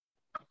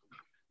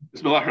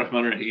بسم الله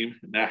الرحمن الرحيم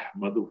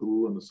نحمده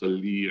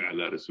ونصلي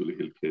على رسوله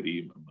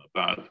الكريم أما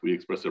بعد. We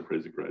express our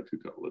praise and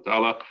gratitude to Allah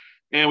Ta'ala,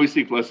 and we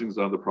seek blessings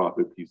on the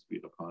Prophet, peace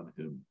be upon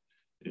him.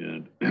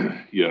 And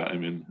yeah,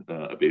 I'm in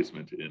a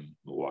basement in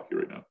Milwaukee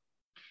right now.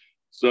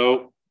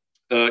 So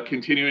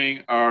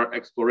continuing our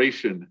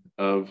exploration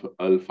of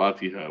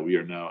al-Fatihah, we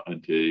are now on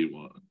day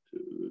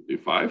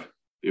five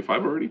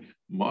already.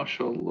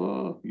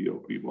 MashaAllah,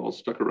 we've all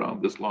stuck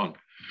around this long.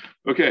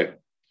 Okay,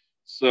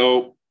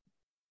 so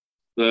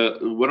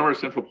one of our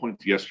central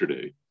points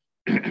yesterday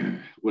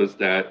was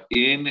that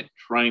in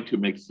trying to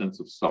make sense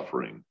of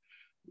suffering,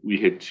 we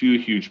had two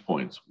huge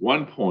points.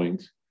 One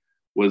point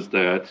was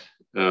that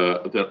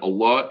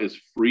Allah is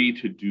free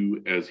to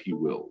do as He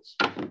wills,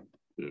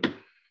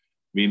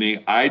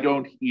 meaning I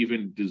don't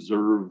even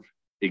deserve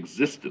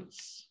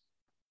existence.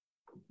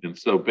 And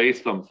so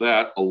based on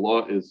that,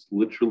 Allah is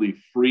literally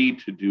free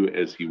to do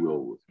as He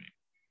will with me.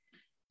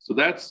 So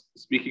that's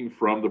speaking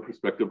from the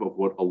perspective of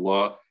what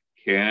Allah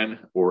can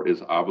or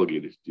is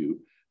obligated to do.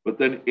 But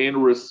then in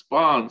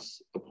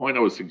response, the point I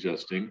was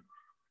suggesting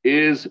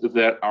is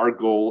that our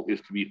goal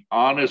is to be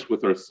honest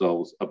with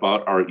ourselves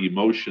about our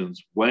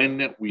emotions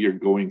when we are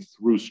going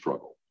through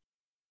struggle.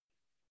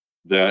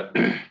 That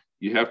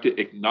you have to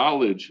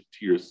acknowledge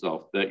to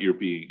yourself that you're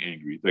being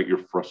angry, that you're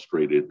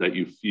frustrated, that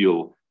you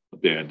feel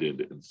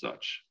abandoned and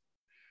such.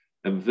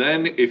 And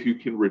then if you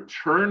can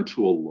return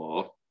to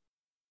Allah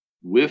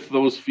with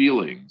those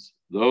feelings,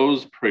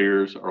 those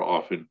prayers are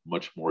often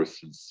much more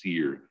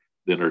sincere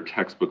than our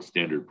textbook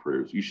standard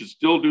prayers. You should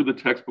still do the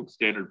textbook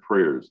standard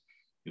prayers.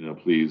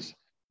 Please,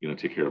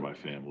 take care of my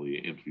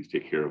family, and please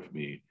take care of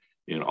me,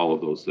 and all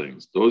of those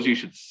things. Those you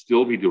should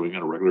still be doing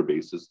on a regular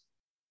basis,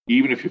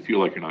 even if you feel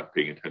like you're not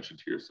paying attention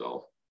to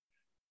yourself.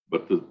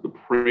 But the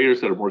prayers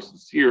that are more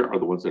sincere are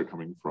the ones that are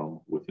coming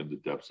from within the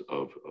depths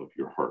of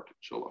your heart,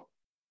 inshallah.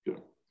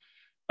 Good.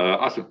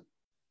 Awesome.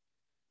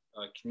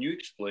 Can you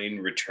explain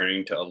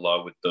returning to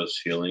Allah with those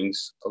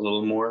feelings a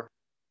little more?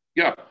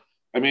 Yeah.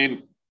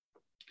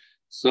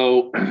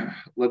 So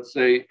let's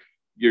say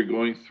you're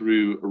going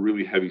through a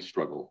really heavy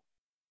struggle,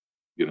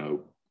 and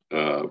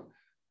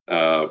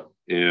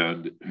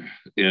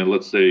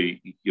let's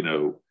say,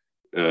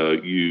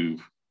 you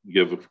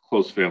have a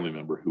close family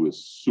member who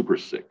is super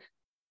sick,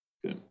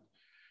 okay?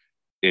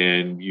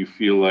 And you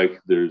feel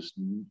like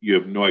you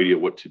have no idea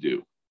what to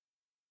do.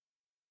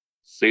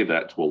 Say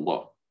that to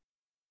Allah.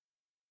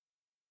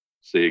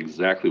 Say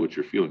exactly what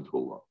you're feeling to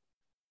Allah.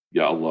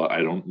 Ya Allah,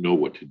 I don't know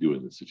what to do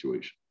in this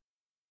situation.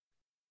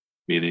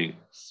 Meaning,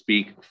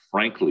 speak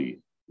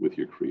frankly with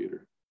your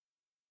Creator.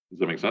 Does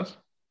that make sense?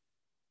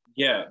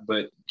 Yeah,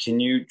 but can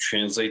you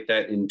translate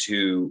that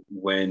into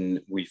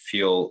when we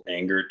feel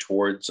anger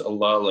towards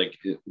Allah? Like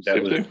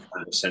that was kind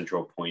of a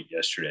central point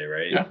yesterday,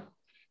 right? Yeah.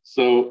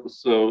 So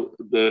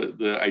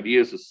the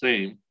idea is the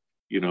same.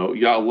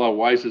 Ya Allah,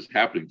 why is this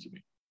happening to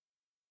me?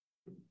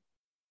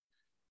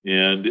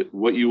 And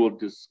what you will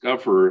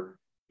discover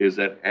is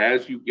that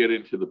as you get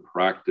into the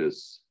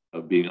practice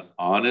of being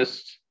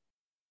honest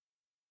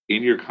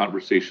in your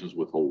conversations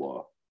with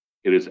Allah,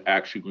 it is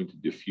actually going to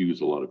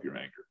diffuse a lot of your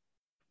anger.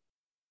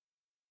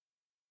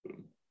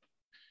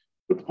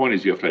 But the point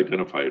is you have to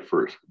identify it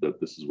first, that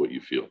this is what you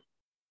feel.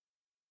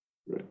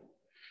 Right?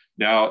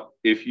 Now,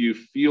 if you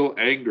feel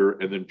anger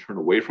and then turn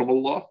away from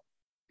Allah,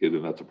 okay,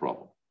 then that's a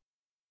problem.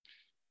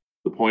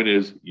 The point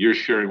is you're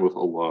sharing with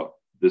Allah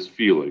this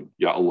feeling,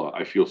 Ya Allah,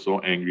 I feel so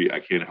angry,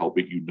 I can't help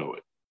it, you know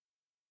it.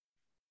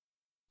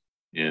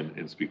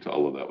 And speak to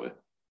Allah that way.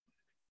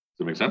 Does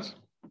that make sense?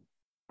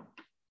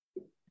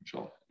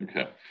 Inshallah.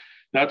 Okay.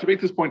 Now, to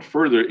make this point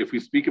further, if we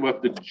speak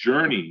about the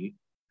journey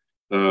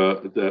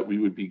that we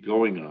would be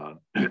going on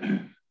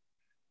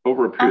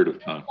over a period of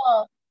time.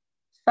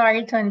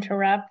 Sorry to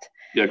interrupt.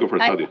 Yeah, go for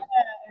it, Sadia.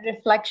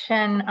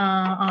 Reflection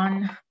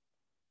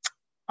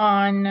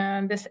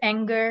on this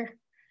anger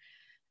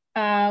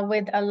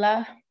with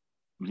Allah.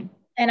 Mm-hmm.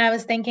 And I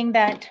was thinking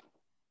that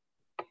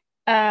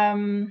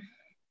that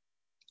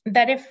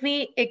if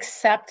we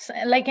accept,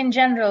 like in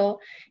general,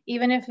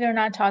 even if we're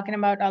not talking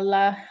about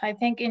Allah, I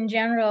think in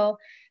general,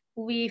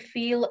 we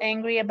feel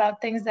angry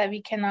about things that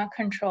we cannot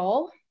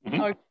control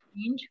or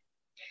change.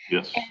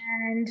 Yes.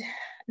 And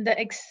the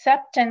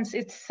acceptance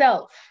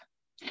itself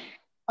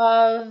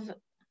of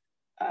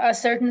a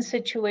certain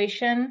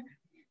situation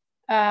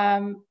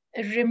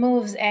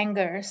removes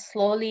anger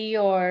slowly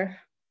or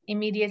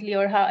immediately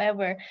or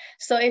however.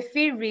 So if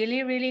we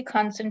really, really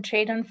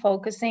concentrate on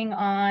focusing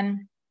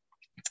on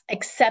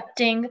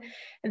accepting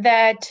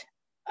that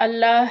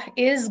Allah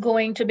is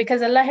going to,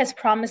 because Allah has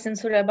promised in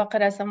Surah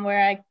Baqarah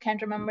somewhere, I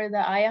can't remember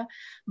the ayah,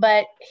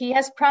 but He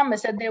has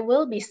promised that there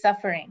will be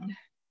suffering.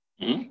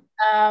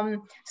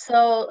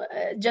 So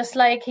just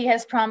like He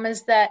has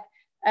promised that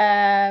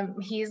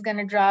He's going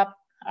to drop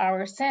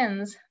our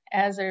sins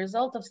as a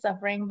result of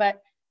suffering,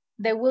 but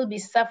there will be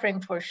suffering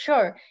for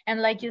sure.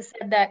 And like you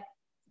said, that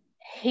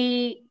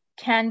He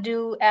can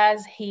do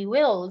as He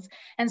wills.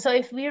 And so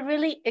if we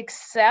really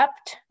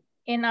accept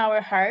in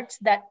our hearts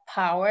that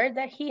power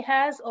that He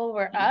has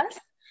over us,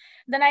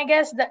 then I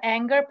guess the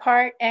anger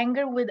part,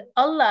 anger with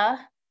Allah,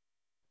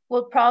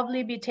 will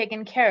probably be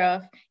taken care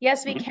of.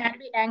 Yes, we can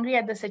be angry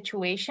at the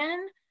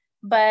situation,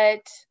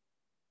 but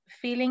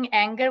feeling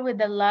anger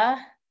with Allah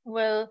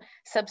will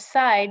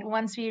subside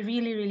once we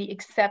really, really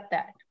accept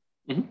that.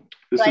 So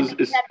I think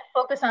we have to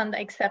focus on the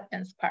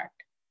acceptance part.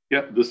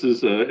 Yeah, this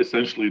is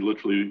essentially,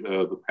 literally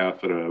the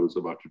path that I was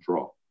about to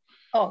draw.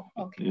 Oh,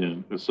 okay.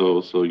 And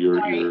so you're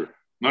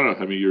no,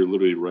 I mean, you're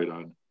literally right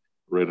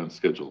on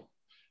schedule.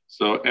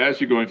 So as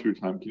you're going through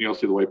time, can you all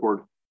see the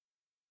whiteboard?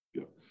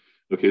 Yeah.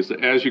 Okay, so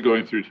as you're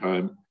going through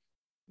time,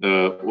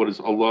 what is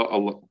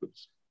Allah?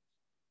 Oops.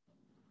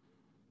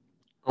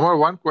 Omar,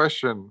 one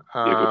question.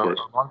 Yeah, go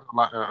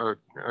for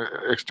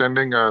it.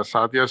 Extending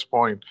Sadia's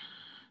point.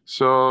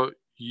 So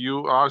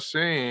you are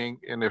saying,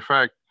 in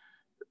effect,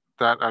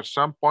 that at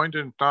some point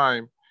in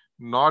time,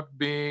 not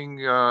being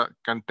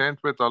content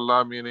with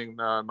Allah, meaning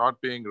not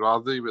being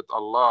radhi with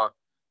Allah,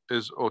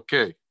 is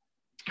okay.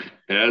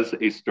 As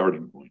a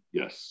starting point,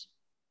 yes.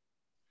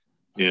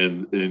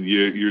 And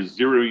you're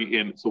zeroing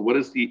in. So what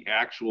is the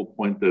actual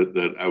point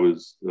that I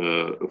was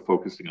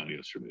focusing on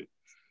yesterday?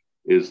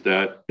 Is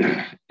that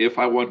if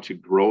I want to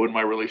grow in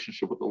my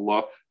relationship with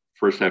Allah,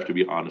 first I have to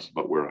be honest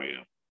about where I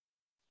am.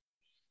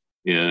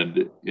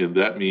 And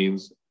that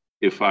means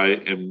if I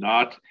am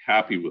not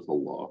happy with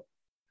Allah,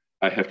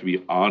 I have to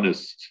be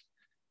honest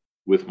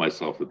with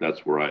myself that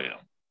that's where I am.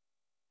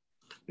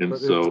 And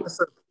so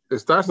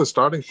if that's the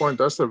starting point,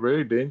 that's a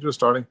very dangerous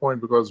starting point,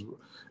 because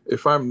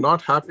if I'm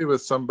not happy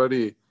with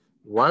somebody,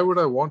 why would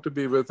I want to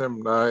be with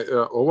him?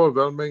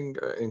 Overwhelming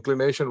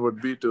inclination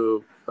would be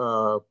to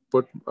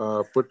put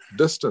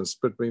distance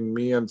between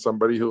me and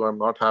somebody who I'm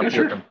not happy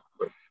with.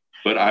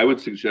 But I would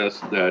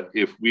suggest that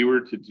if we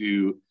were to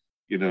do,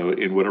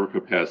 in whatever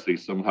capacity,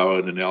 somehow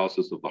an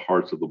analysis of the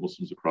hearts of the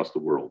Muslims across the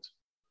world,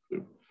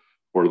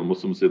 or the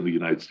Muslims in the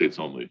United States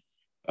only,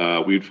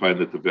 we'd find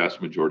that the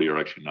vast majority are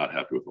actually not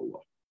happy with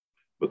Allah,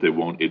 but they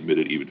won't admit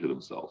it even to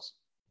themselves.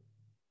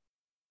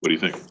 What do you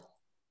think?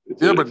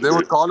 But they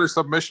would call it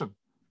submission.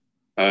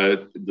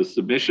 The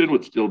submission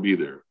would still be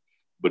there,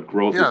 but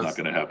growth is not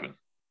going to happen.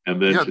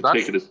 And then to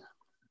take it as,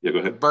 go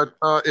ahead. But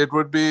it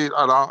would be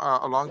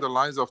along the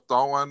lines of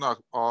tawan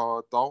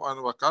wa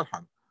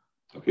karhan.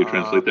 Okay,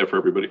 translate that for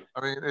everybody.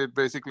 I mean, it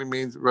basically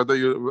means whether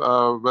you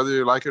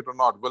like it or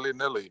not,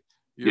 willy-nilly,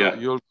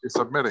 you'll be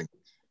submitting.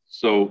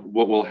 So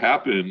what will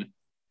happen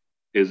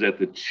is that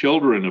the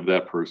children of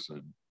that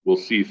person will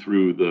see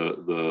through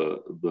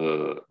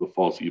the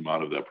false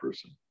iman of that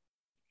person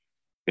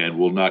and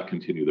will not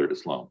continue their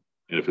Islam.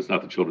 And if it's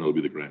not the children, it'll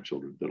be the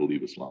grandchildren that'll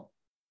leave Islam.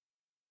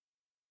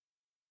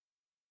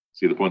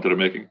 See the point that I'm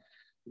making?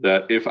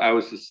 That if I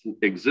was to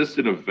exist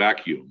in a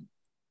vacuum,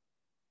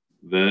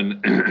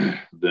 then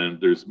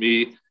there's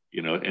me,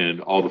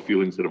 and all the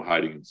feelings that I'm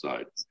hiding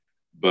inside.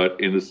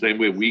 But in the same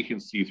way, we can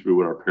see through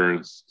what our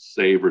parents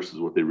say versus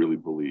what they really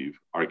believe.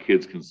 Our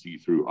kids can see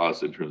through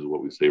us in terms of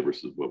what we say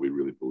versus what we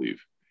really believe.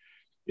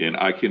 And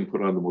I can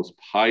put on the most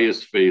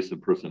pious face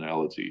and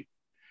personality,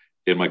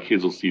 and my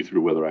kids will see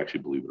through whether I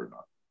actually believe it or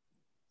not.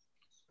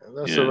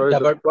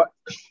 But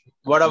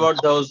what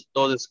about those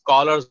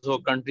scholars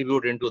who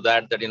contribute into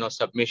that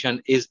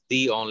submission is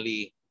the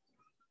only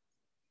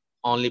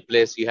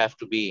place you have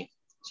to be.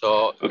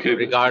 So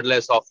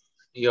regardless of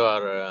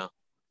your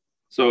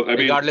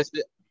regardless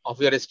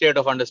of your state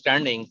of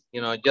understanding,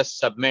 just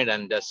submit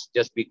and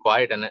just be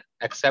quiet and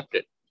accept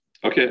it.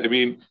 Okay, I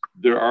mean,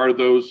 there are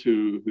those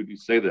who do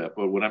say that,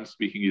 but what I'm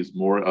speaking is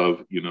more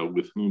of,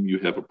 with whom you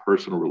have a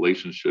personal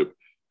relationship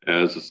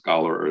as a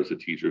scholar or as a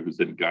teacher who's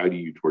then guiding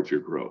you towards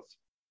your growth,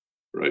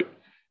 right?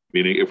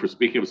 Meaning if we're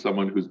speaking of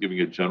someone who's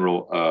giving a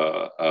general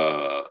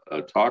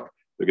talk,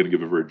 they're going to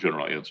give a very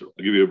general answer.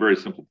 I'll give you a very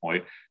simple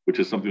point, which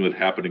is something that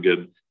happened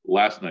again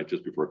last night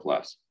just before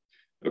class.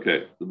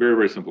 Okay, a very,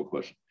 very simple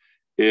question.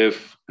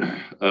 If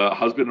a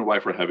husband and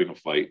wife are having a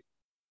fight,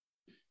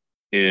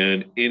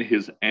 and in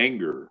his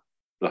anger,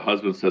 the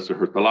husband says to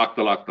her, talak,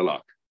 talak,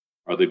 talak,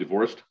 are they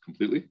divorced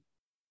completely?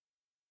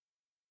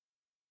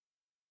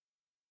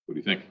 What do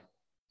you think?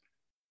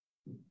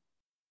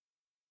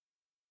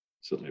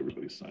 Suddenly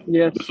everybody's silent.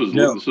 Yes. This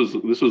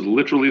was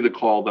literally the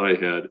call that I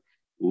had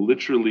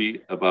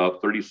literally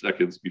about 30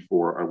 seconds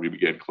before we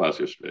began class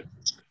yesterday.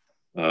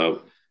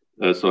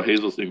 So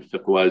Hazel's saying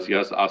fiqh-wise,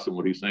 yes. Asim,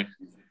 what are you saying?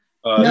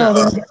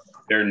 No,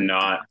 they're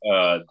not.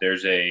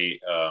 There's a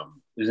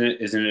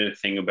isn't it a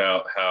thing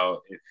about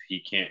how if he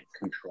can't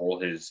control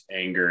his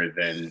anger,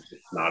 then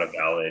it's not a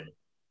valid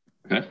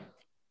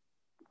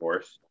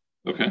divorce?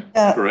 Okay,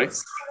 correct.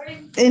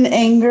 In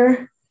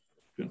anger,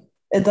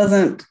 it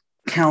doesn't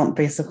count,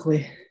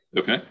 basically.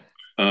 Okay,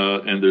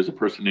 and there's a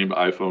person named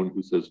iPhone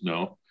who says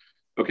no.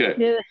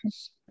 Okay,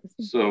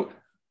 so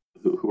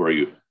who are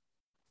you?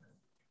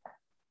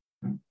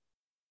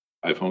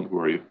 iPhone, who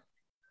are you?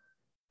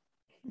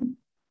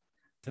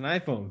 It's an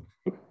iPhone.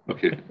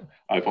 Okay,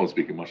 iPhone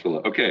speaking,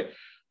 mashallah. Okay,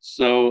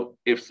 so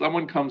if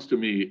someone comes to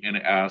me and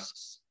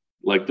asks,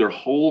 like their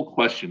whole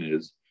question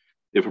is,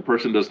 if a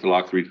person does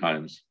talaq 3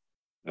 times,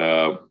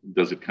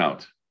 does it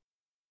count?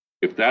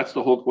 If that's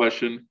the whole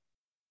question,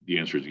 the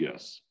answer is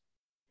yes.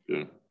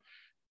 Okay.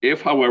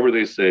 If, however,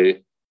 they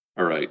say,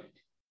 all right,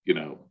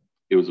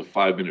 it was a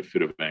 5-minute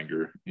fit of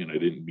anger and I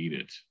didn't mean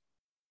it.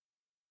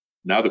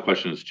 Now the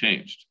question has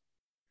changed.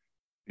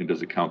 And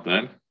does it count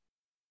then?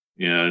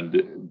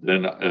 And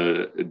then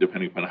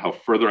depending upon how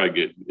further I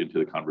get into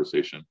the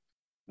conversation,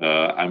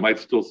 I might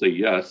still say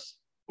yes,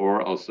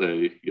 or I'll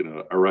say,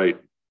 all right,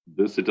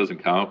 it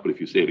doesn't count, but if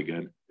you say it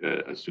again,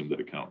 assume that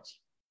it counts,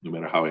 no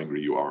matter how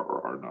angry you are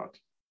or are not.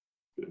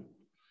 Good.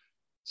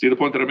 See the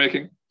point that I'm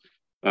making?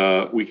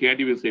 We can't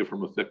even say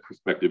from a fiqh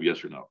perspective,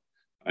 yes or no.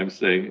 I'm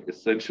saying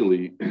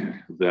essentially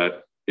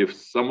that if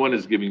someone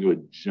is giving you a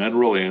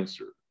general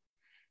answer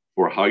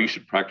for how you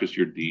should practice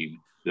your deen,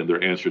 then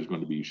their answer is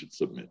going to be you should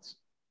submit.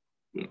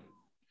 Yeah.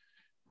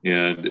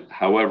 And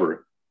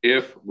however,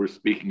 if we're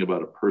speaking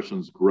about a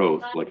person's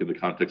growth, like in the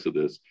context of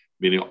this,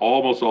 meaning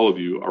almost all of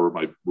you are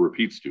my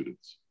repeat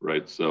students,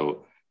 right?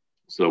 So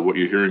what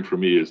you're hearing from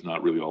me is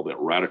not really all that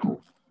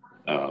radical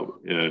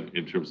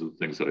in terms of the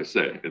things that I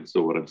say. And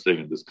so what I'm saying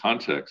in this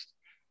context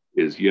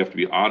is you have to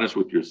be honest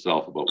with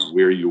yourself about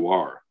where you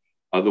are.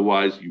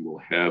 Otherwise, you will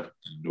have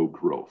no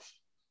growth.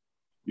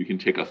 You can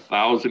take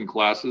 1,000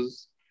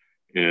 classes,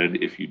 and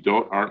if you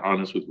aren't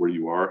honest with where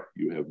you are,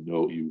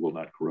 you will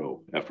not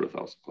grow after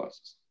 1,000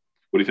 classes.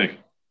 What do you think?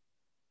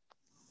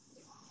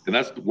 And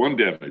that's one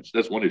damage.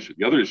 That's one issue.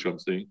 The other issue I'm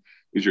seeing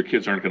is your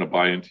kids aren't going to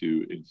buy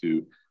into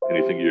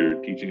anything you're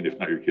teaching, and if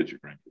not your kids,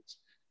 your grandkids.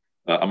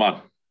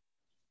 Aman.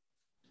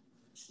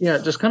 Yeah,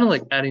 just kind of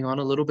like adding on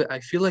a little bit. I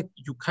feel like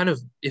you kind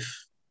of, if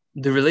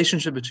the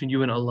relationship between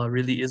you and Allah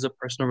really is a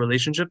personal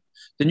relationship,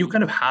 then you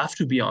kind of have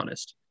to be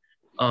honest.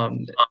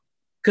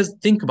 Because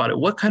think about it.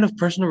 What kind of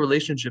personal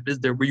relationship is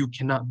there where you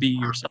cannot be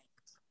yourself?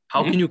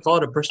 How can you call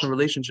it a personal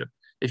relationship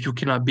if you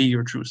cannot be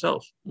your true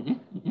self?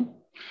 Mm-hmm.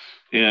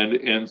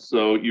 And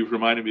so you've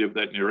reminded me of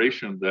that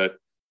narration that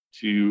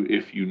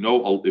if you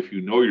know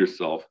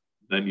yourself,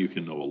 then you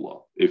can know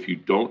Allah. If you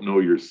don't know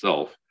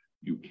yourself,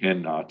 you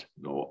cannot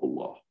know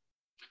Allah.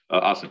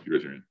 Asim, you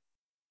raise your hand.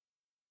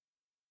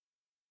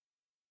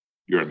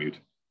 You're on mute.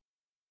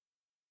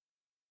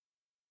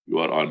 You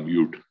are on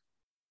mute.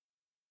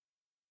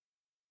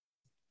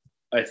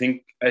 I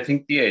think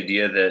the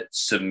idea that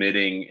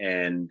submitting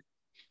and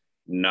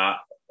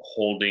not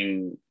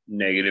holding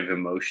negative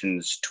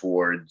emotions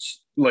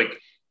towards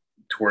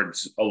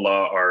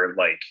Allah are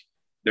like,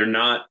 they're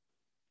not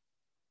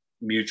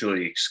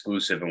mutually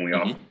exclusive, and we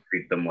often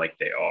treat them like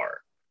they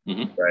are,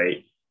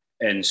 right?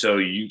 And so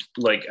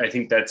I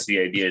think that's the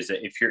idea, is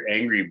that if you're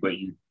angry but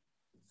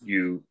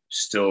you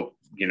still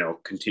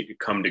continue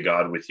come to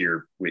God with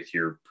your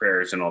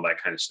prayers and all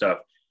that kind of stuff,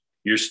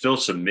 you're still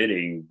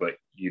submitting, but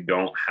you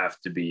don't have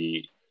to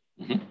be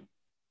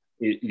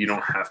you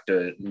don't have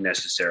to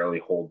necessarily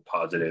hold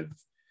positive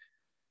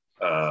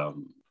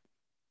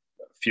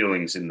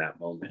feelings in that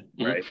moment,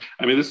 right?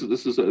 I mean, this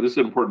is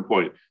an important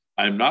point.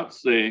 I'm not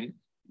saying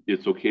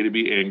it's okay to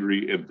be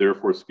angry and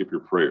therefore skip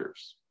your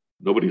prayers.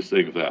 Nobody's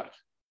saying that.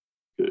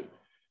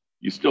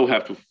 You still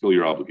have to fulfill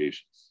your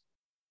obligations.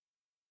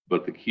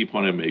 But the key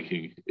point I'm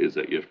making is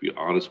that you have to be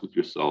honest with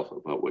yourself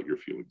about what your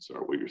feelings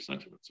are, what your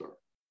sentiments are.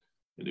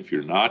 And if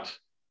you're not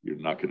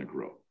going to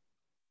grow.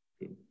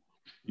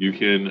 You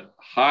can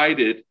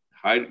hide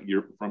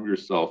from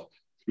yourself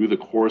through the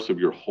course of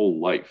your whole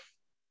life.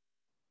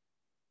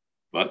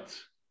 But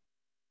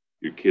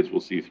your kids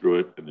will see through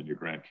it, and then your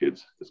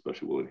grandkids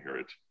especially will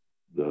inherit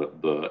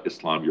the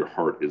Islam your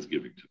heart is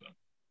giving to them.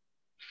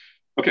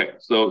 Okay,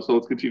 so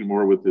let's continue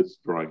more with this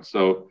drawing.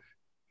 So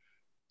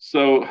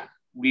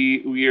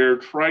we are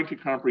trying to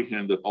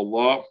comprehend that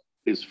Allah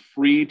is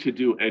free to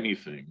do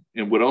anything.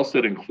 And what else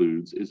that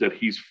includes is that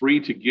he's free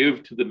to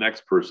give to the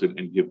next person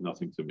and give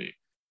nothing to me.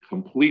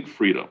 Complete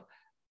freedom.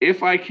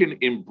 If I can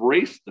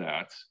embrace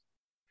that,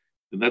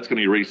 then that's going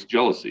to erase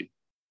jealousy.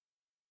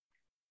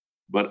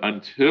 But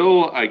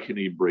until I can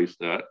embrace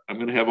that, I'm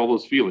going to have all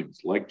those feelings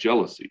like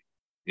jealousy.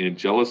 And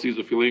jealousy is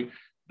a feeling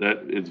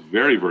that is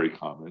very, very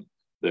common,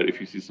 that if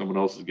you see someone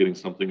else is getting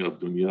something of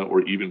dunya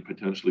or even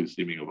potentially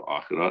seeming of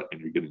akhirah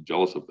and you're getting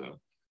jealous of them,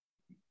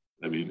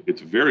 I mean,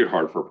 it's very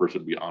hard for a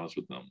person to be honest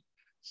with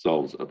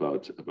themselves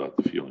about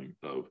the feeling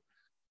of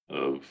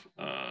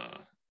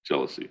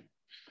jealousy.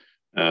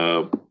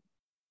 And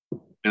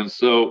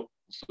so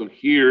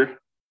here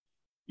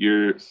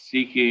you're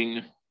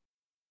seeking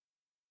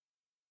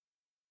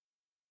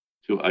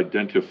to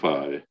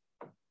identify,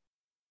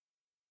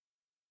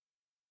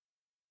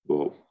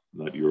 well,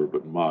 not your,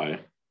 but my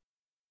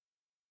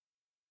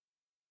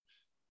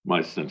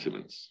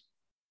sentiments.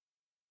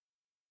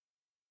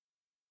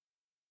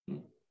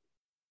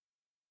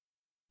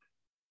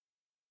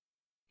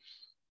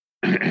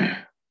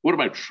 What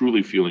am I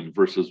truly feeling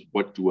versus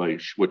what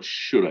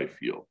should I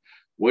feel?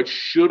 What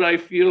should I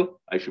feel?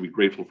 I should be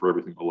grateful for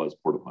everything Allah has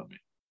poured upon me.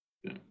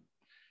 Yeah.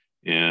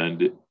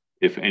 And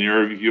if any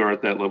of you are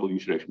at that level, you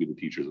should actually be the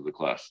teachers of the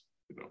class,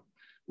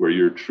 where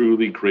you're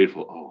truly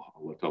grateful. Oh,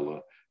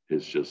 Allah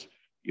has just,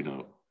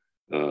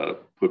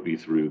 put me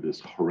through this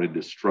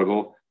horrendous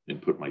struggle.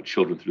 and put my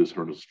children through this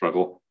horrendous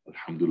struggle.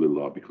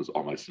 Alhamdulillah, because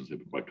all my sins have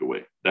been wiped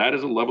away. That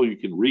is a level you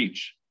can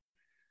reach,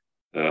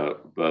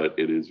 but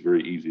it is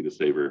very easy to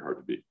say, very hard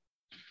to be.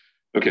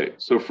 Okay,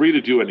 so free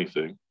to do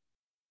anything.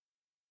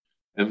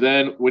 And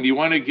then when you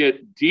want to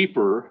get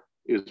deeper,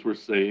 is we're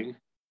saying,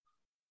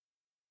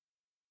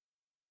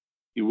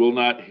 He will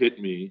not hit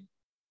me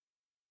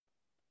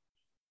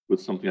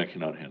with something I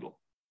cannot handle.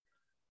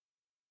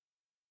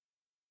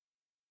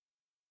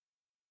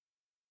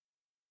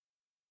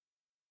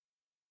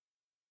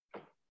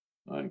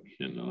 I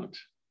cannot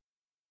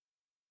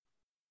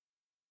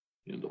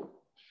handle.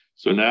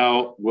 So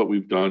now what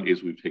we've done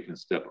is we've taken a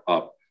step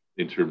up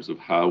in terms of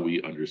how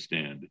we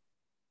understand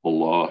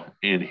Allah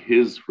and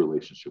His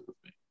relationship with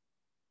me.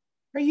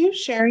 Are you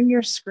sharing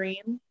your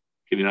screen?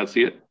 Can you not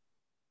see it?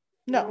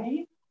 No.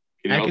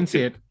 I can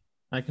see it.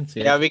 I can see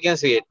it. Yeah, we can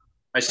see it.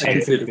 I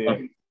can see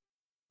it.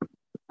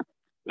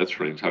 That's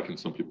strange. How can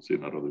some people see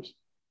it, not others?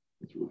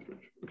 That's really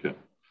strange. Okay.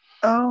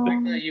 Oh.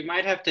 You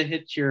might have to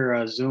hit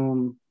your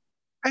Zoom.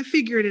 I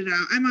figured it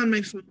out. I'm on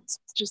my phone. So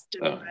it's just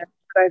different.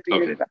 But I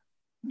figured it out.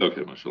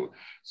 Okay, mashallah.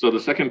 So the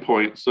second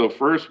point, so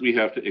first we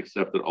have to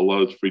accept that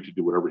Allah is free to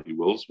do whatever He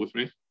wills with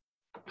me.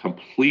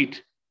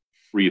 Complete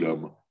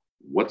freedom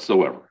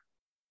whatsoever.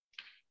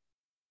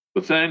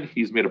 But then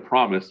He's made a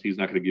promise He's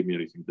not going to give me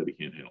anything that He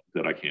can't handle,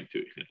 that I can't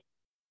do.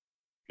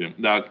 Okay.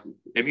 Now,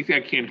 anything I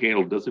can't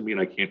handle doesn't mean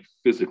I can't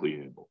physically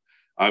handle.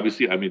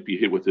 Obviously, I may be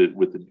hit with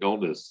an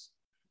illness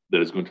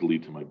that is going to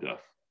lead to my death.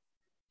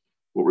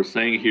 What we're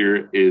saying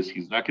here is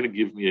He's not going to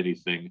give me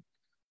anything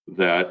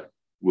that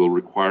will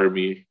require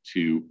me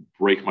to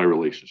break my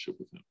relationship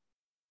with Him.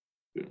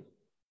 Okay.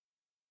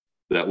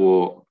 That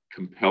will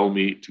compel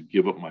me to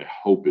give up my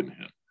hope in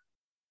Him.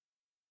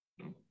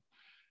 Okay.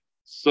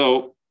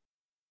 So,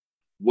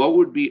 what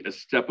would be a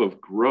step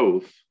of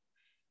growth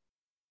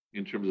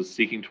in terms of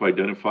seeking to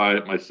identify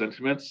my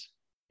sentiments?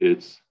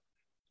 It's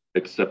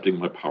accepting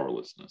my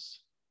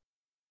powerlessness.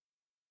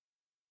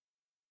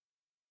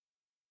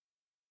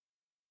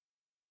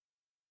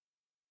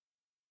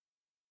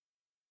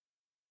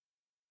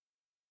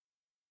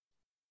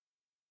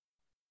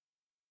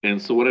 And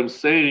so what I'm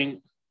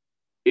saying,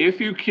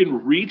 if you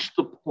can reach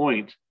the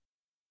point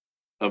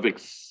of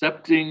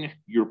accepting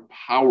your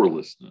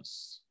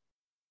powerlessness,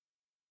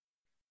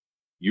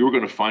 you're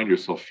going to find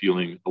yourself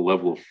feeling a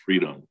level of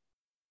freedom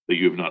that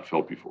you have not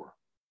felt before.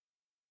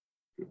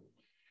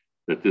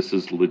 That this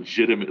is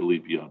legitimately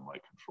beyond my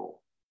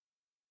control.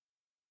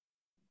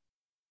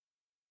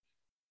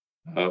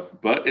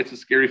 But it's a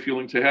scary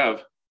feeling to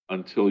have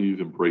until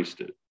you've embraced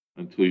it,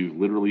 until you've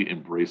literally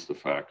embraced the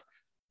fact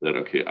that,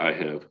 okay, I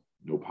have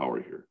no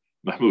power here.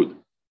 Mahmoud.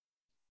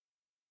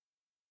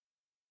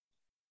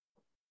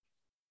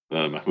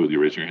 Mahmoud, you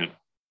raising your hand?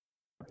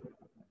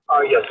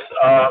 Yes.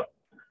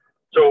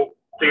 So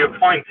to your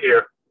point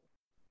here,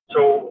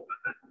 so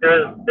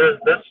there's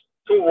this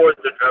two words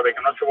in Arabic.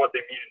 I'm not sure what they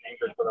mean in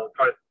English, but I'll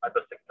try my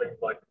best to explain.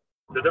 Like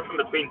the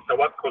difference between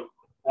tawakkul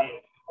on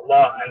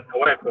Allah and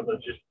tawakkul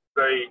is just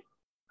very,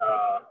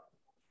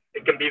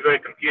 it can be very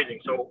confusing.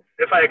 So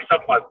if I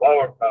accept my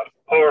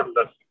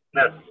powerlessness,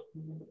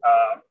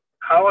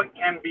 how I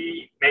can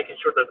be making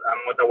sure that I'm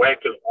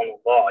mutawakkil on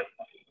Allah?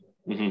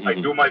 Mm-hmm. I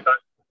do my best.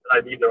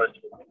 I need the rest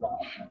of Allah.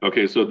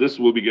 Okay, so this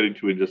we'll be getting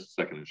to in just a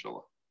second,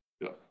 inshallah.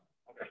 Yeah.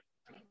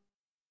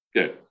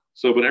 Okay.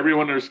 So, but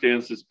everyone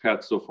understands this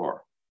path so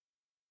far,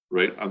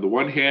 right? On the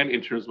one hand,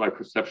 in terms of my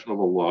perception of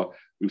Allah,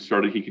 we've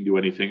started He can do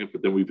anything,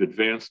 but then we've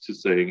advanced to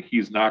saying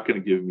He's not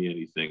going to give me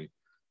anything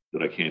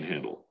that I can't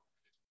handle.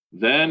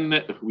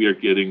 Then we are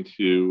getting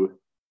to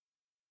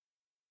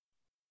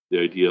the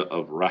idea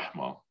of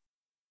rahmah,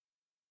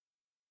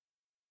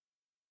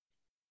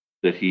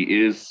 that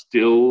He is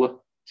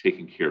still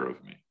taking care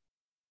of me.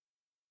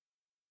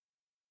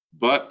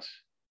 But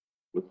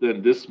what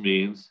then this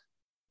means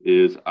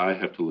is I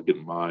have to look at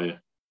my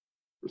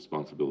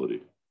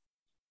responsibility.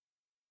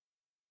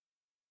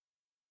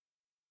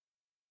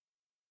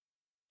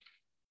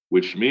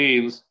 Which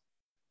means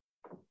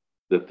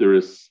that there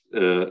is,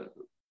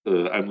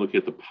 I'm looking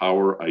at the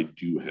power I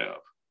do have.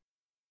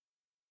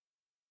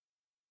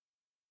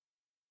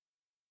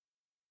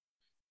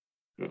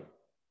 Okay.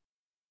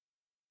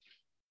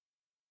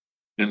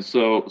 And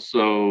so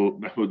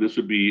Mahmoud, this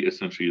would be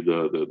essentially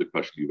the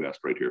question you've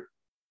asked right here.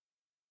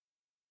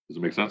 Does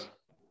it make sense?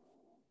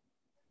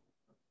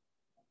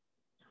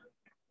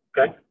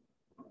 Okay.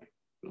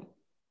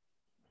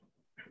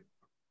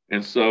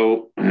 And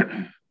so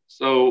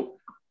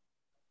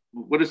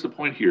what is the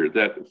point here?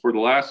 That for the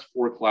last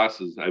 4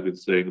 classes, I've been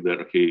saying that,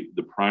 okay,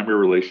 the primary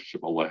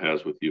relationship Allah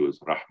has with you is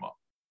rahmah.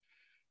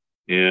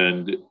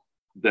 And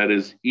that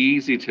is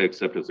easy to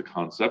accept as a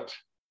concept.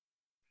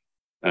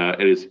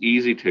 It is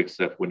easy to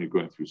accept when you're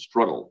going through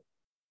struggle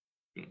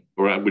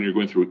or when you're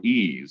going through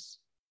ease.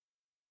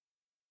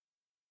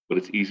 But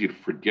it's easy to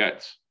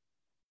forget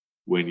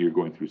when you're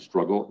going through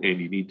struggle,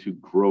 and you need to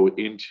grow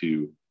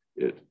into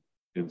it.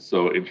 And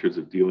so in terms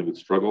of dealing with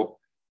struggle,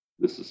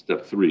 this is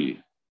step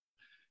 3.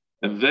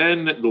 And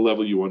then the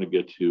level you want to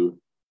get to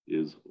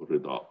is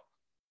rida.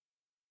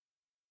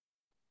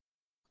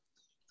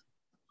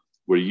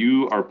 where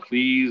you are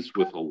pleased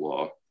with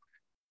Allah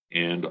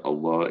and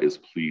Allah is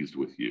pleased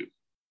with you.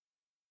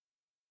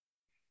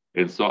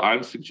 And so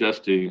I'm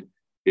suggesting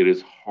it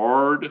is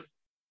hard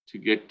to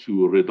get to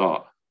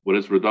rida. What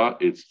is rida?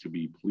 It's to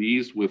be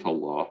pleased with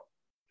Allah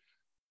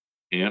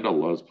and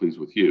Allah is pleased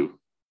with you.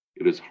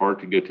 It is hard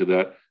to get to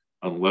that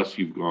unless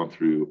you've gone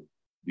through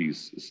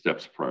these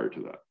steps prior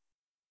to that.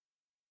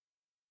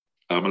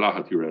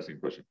 Malahat, you were asking a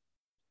question.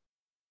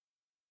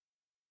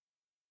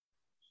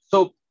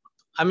 So,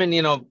 I mean,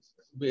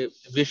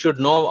 we should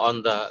know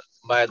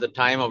by the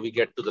time we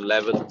get to the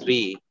level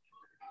 3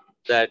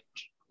 that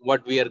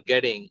what we are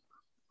getting,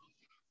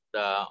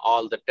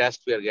 all the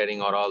tests we are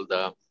getting, or all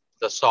the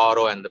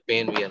sorrow and the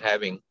pain we are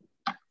having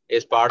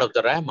is part of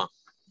the Rahmah.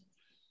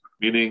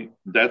 Meaning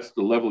that's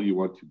the level you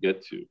want to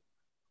get to.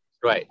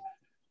 Right.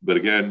 But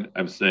again,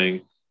 I'm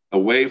saying a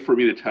way for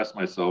me to test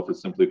myself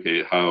is simply,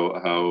 okay,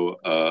 how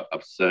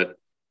upset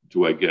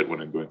do I get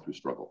when I'm going through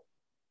struggle?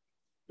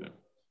 Yeah.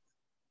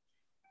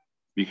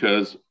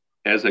 Because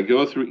as I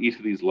go through each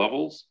of these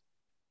levels,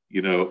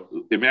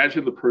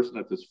 imagine the person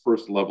at this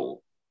first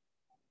level,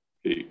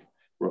 okay,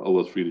 where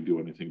Allah is free to do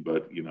anything,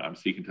 but I'm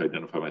seeking to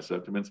identify my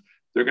sentiments.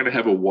 They're going to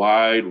have a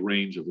wide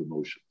range of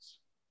emotions.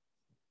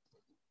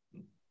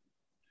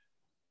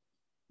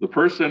 The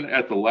person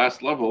at the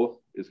last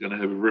level is going to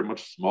have a very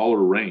much smaller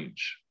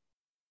range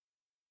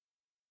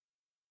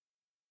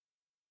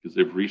because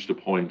they've reached a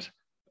point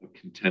of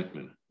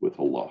contentment with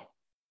Allah.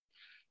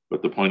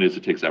 But the point is,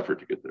 it takes effort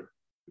to get there.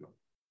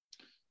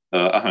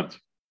 Ahant.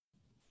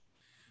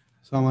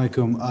 Assalamu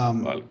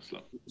alaikum.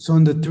 So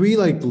in the 3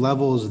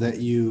 levels that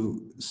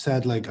you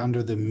said,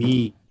 under the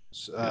me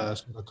sort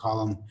of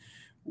column,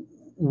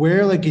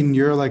 where in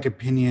your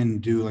opinion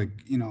do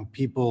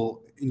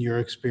people in your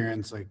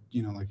experience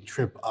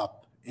trip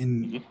up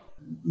in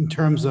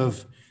terms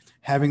of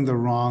having the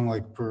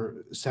wrong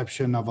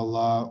perception of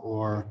Allah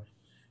or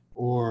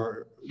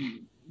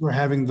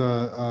having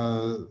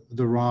the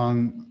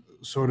wrong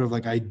sort of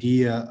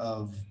idea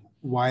of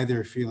why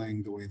they're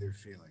feeling the way they're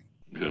feeling?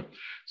 Okay.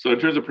 So in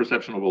terms of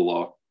perception of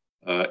Allah,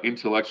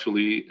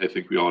 intellectually, I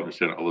think we all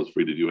understand Allah is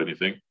free to do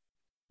anything.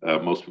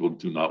 Most people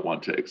do not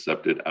want to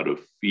accept it out of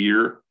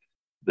fear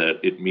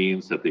that it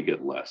means that they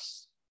get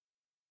less.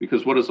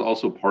 Because what is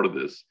also part of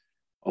this,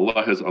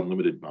 Allah has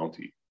unlimited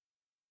bounty.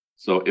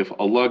 So if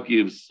Allah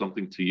gives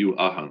something to you,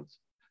 ahant,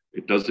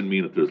 it doesn't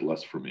mean that there's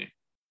less for me.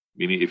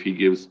 Meaning if he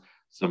gives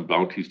some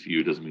bounties to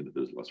you, it doesn't mean that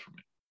there's less for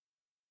me.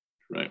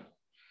 Right?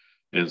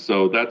 And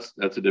so that's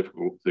a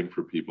difficult thing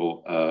for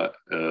people,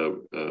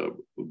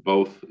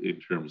 both in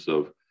terms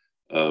of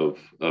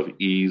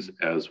ease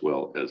as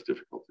well as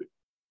difficulty.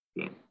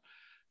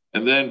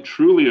 And then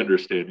truly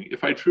understanding,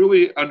 if I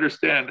truly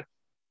understand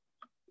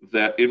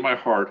that in my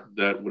heart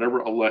that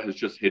whatever Allah has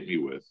just hit me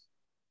with,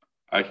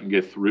 I can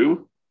get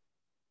through,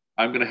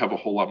 I'm going to have a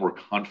whole lot more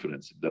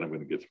confidence that I'm going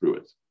to get through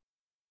it.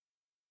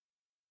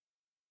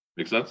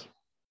 Make sense?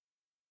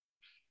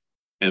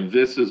 And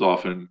this is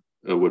often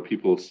what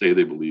people say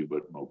they believe,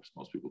 but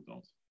most people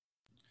don't.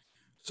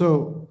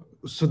 So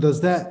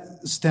does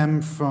that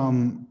stem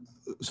from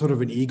sort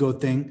of an ego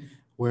thing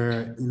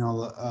where,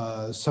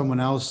 someone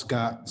else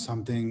got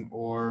something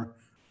or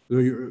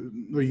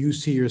you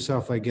see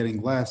yourself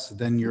getting less,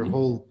 then your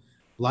whole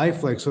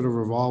life sort of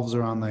revolves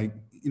around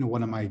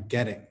what am I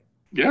getting?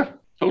 Yeah,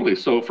 totally.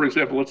 So for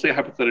example, let's say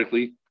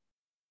hypothetically,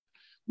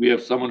 we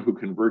have someone who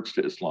converts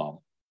to Islam,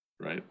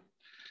 right?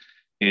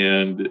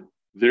 And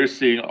they're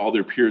seeing all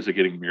their peers are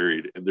getting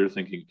married and they're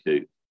thinking,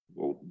 okay,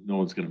 well, no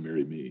one's going to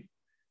marry me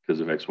because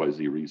of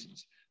XYZ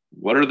reasons.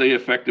 What are they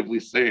effectively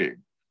saying?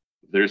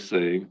 They're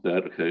saying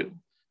that, okay,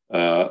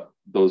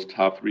 those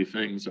top 3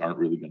 things aren't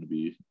really going to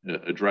be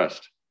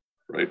addressed,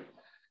 right?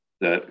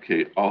 That,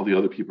 okay, all the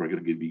other people are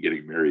going to be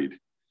getting married,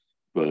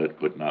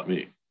 but not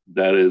me.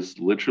 That is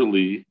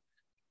literally,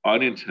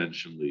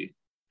 unintentionally,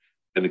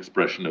 an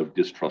expression of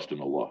distrust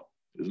in Allah,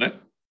 isn't it?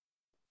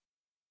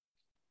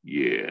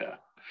 Yeah.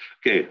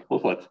 Okay,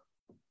 what?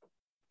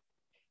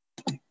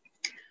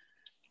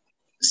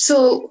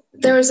 So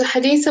there was a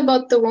hadith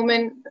about the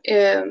woman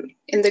in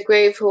the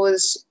grave who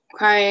was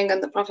crying,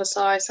 and the Prophet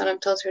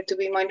ﷺ tells her to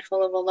be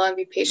mindful of Allah and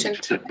be patient.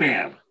 She said,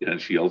 bam! Yeah,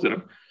 and she yells at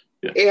him.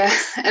 Yeah,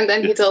 and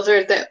then he tells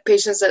her that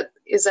patience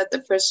is at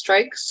the first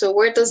strike. So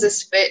where does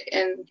this fit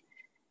in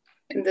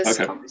this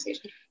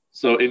conversation?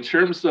 So in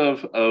terms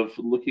of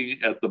looking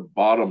at the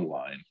bottom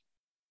line,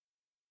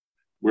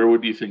 where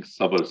would you think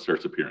sabr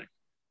starts appearing?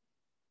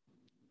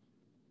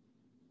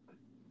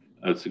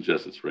 I would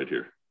suggest it's right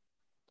here.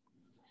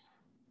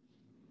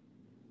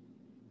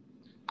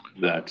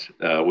 That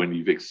when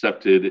you've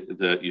accepted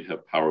that you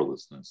have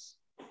powerlessness,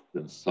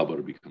 then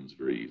sabr becomes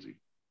very easy.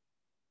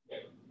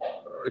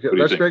 Okay,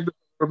 let's make this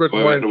a bit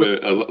more.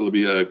 Let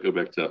me go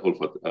back to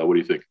al-Fatihah. What do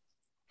you think?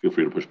 Feel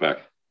free to push back.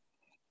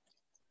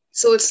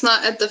 So it's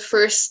not at the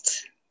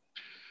first.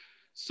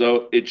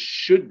 So it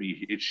should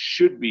be. It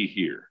should be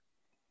here.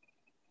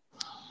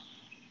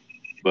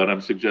 But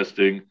I'm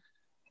suggesting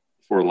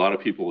for a lot of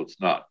people, it's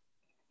not.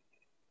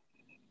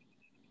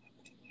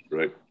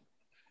 Right.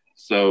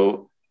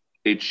 So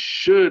it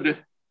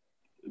should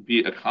be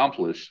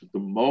accomplished the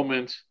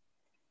moment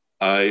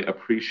I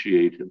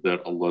appreciate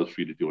that Allah is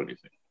free to do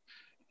anything.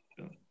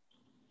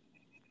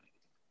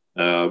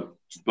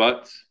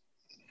 But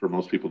for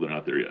most people, they're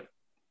not there yet.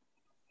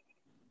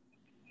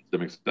 Does that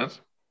make sense?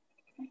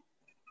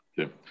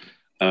 Okay.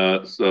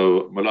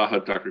 So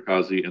Malaha, Dr.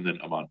 Kazi, and then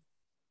Aman.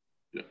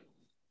 Yeah.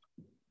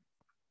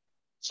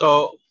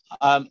 So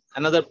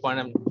another point,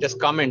 I'm just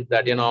comment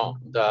that,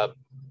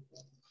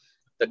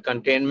 the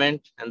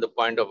containment and the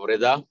point of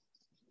Rida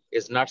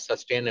is not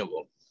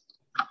sustainable.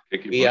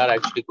 We are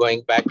actually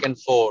going back and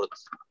forth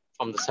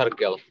from the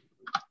circle.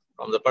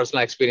 From the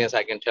personal experience,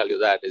 I can tell you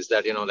that is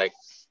that,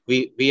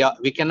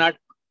 we cannot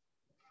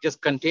just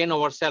contain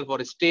ourselves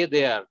or stay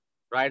there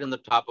right on the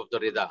top of the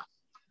Rida.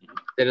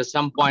 There are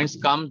some points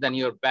come, then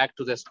you're back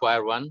to the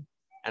square one,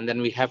 and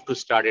then we have to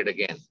start it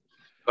again.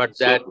 But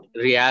that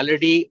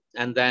reality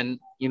and then,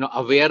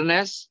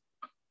 awareness,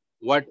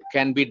 what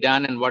can be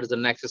done and what is the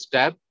next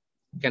step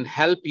can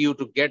help you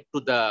to get to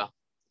the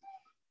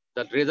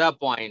Rida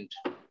point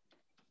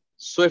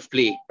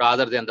swiftly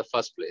rather than the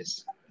first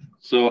place.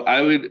 So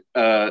I would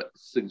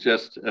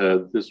suggest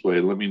this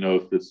way, let me know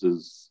if this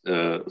is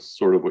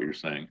sort of what you're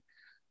saying,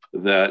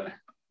 that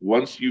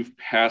once you've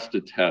passed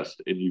a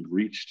test and you've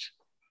reached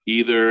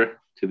either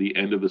to the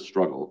end of the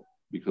struggle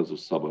because of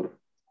sabr,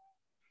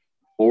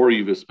 or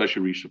you've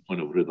especially reached a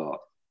point of rida,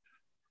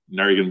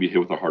 now you're going to be hit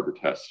with a harder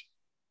test.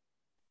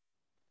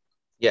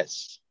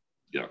 Yes.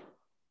 Yeah.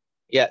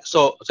 Yeah.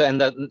 So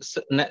and the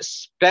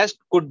next test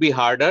could be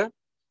harder,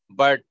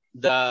 but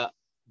the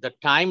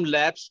time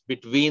lapse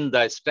between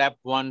the step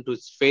 1 to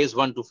phase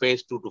 1 to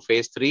phase 2 to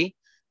phase 3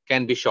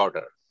 can be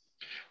shorter.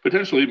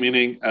 Potentially,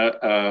 meaning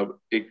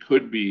it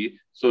could be.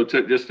 So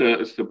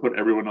to put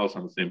everyone else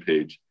on the same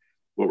page,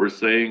 what we're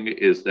saying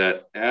is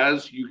that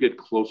as you get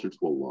closer to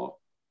Allah,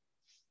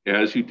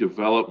 as you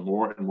develop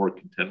more and more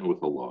contentment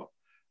with Allah,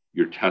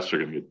 your tests are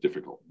going to get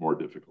more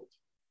difficult.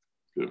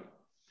 Good.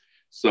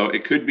 So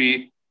it could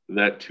be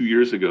that 2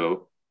 years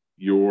ago,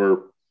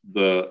 the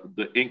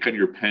ink on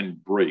your pen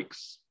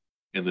breaks,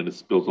 and then it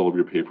spills all over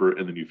your paper,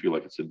 and then you feel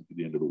like it's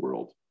the end of the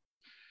world.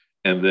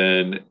 And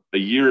then a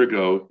year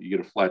ago, you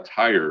get a flat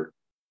tire,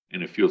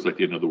 and it feels like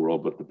the end of the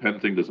world, but the pen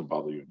thing doesn't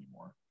bother you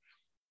anymore.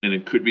 And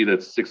it could be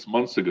that 6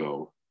 months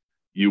ago,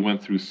 you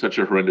went through such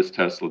a horrendous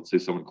test. Let's say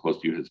someone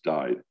close to you has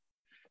died.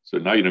 So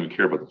now you don't even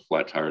care about the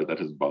flat tire. That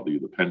doesn't bother you.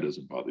 The pen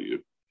doesn't bother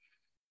you.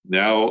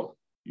 Now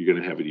you're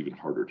going to have an even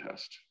harder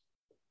test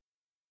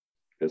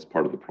as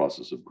part of the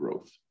process of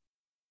growth.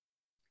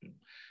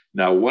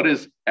 Now, what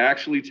is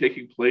actually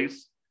taking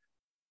place?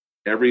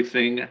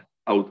 Everything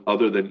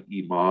other than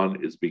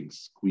Iman is being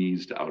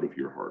squeezed out of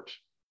your heart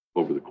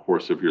over the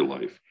course of your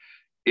life.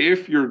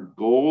 If your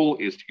goal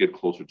is to get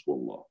closer to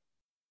Allah,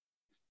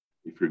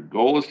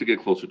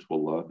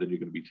 then you're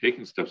going to be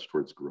taking steps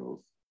towards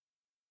growth.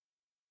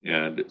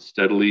 And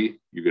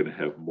steadily, you're going to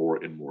have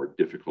more and more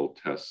difficult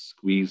tests,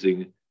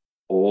 squeezing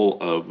all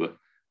of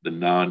the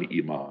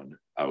non-Iman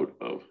out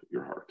of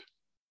your heart.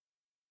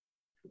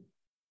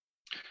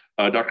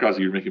 Dr.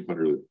 Kazi, you're making a point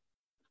earlier.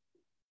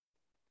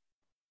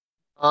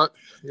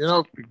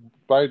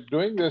 By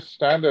doing this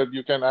standard,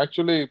 you can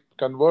actually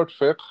convert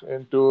fiqh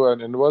into an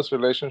inverse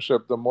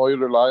relationship. The more you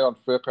rely on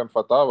fiqh and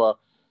fatwa,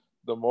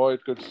 the more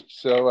it could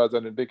serve as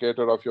an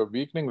indicator of your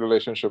weakening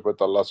relationship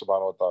with Allah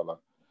subhanahu wa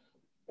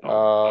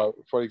ta'ala.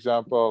 For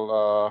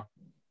example,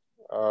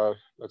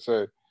 let's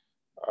say,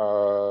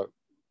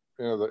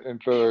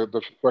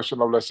 the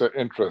question of, let's say,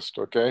 interest,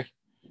 okay?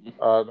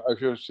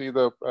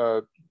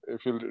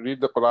 If you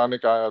read the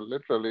Quranic ayah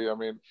literally,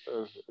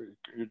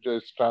 you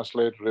just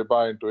translate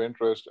riba into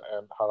interest,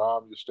 and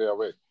haram, you stay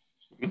away.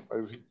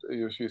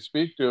 If you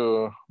speak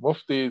to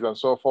muftis and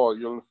so forth,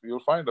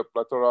 you'll find a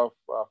plethora of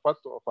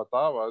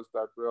fatwas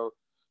that will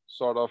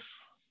sort of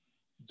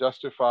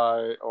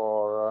justify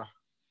or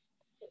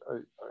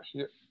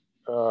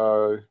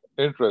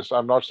interest.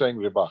 I'm not saying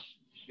riba.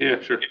 Yeah,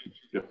 sure.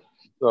 Yeah.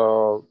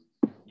 So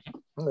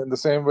in the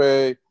same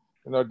way,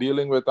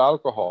 dealing with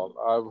alcohol,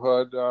 I've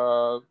heard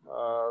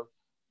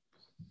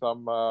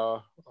some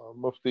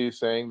mufti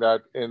saying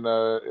that in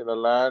a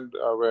land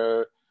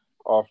where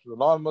of the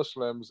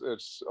non-Muslims,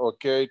 it's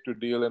okay to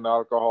deal in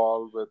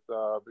alcohol with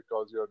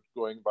because you're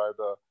going by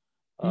the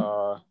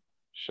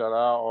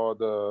Shara or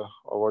the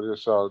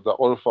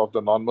urf of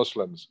the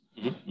non-Muslims.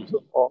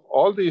 So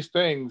all these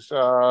things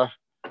come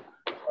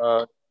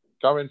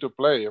into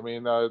play.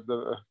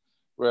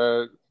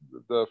 Where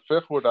the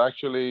fiqh would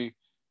actually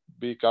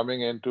be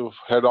coming into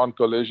head-on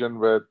collision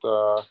with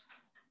the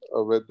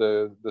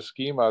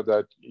schema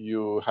that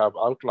you have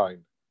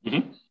outlined.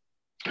 Mm-hmm.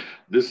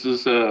 This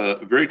is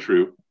very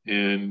true,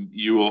 and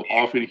you will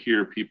often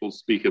hear people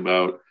speak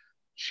about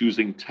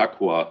choosing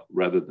taqwa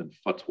rather than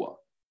fatwa.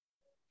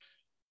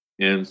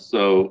 And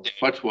so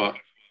fatwa,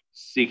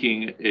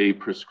 seeking a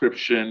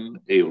prescription,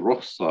 a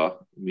rukhsa,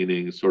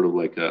 meaning sort of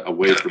like a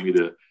way for me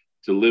to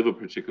live a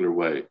particular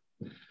way,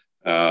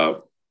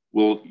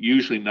 will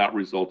usually not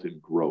result in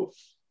growth.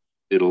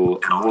 It'll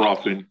more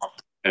often,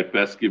 at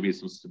best, give me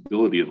some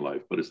stability in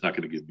life, but it's not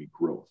going to give me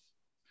growth.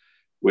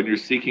 When you're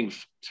seeking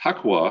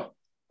taqwa,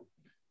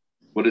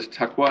 what is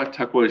taqwa?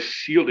 Taqwa is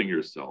shielding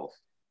yourself.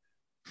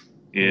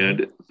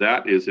 And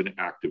that is an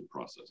active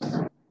process.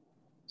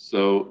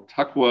 So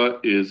taqwa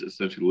is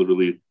essentially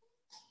literally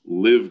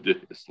lived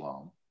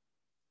Islam,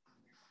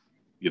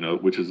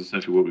 which is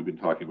essentially what we've been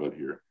talking about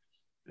here.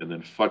 And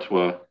then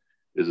fatwa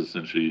is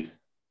essentially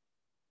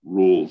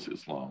rules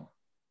Islam.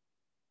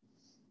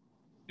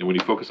 And when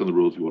you focus on the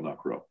rules, you will not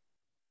grow.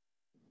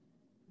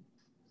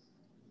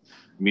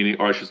 Meaning,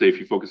 or I should say, if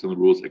you focus on the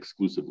rules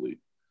exclusively,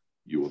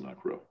 you will not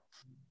grow.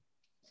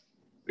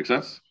 Make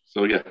sense?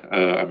 So yeah,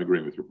 I'm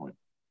agreeing with your point.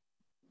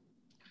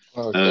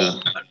 Okay.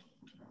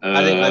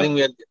 I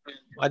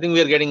think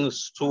we are getting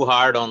too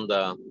hard on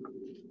the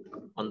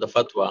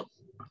fatwa.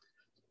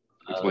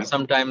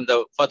 Sometimes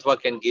the fatwa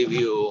can give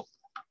you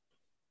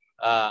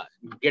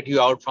get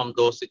you out from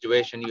those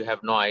situations. You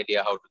have no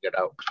idea how to get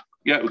out.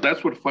 Yeah,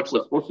 that's what fatwa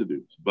is supposed to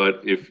do.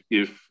 But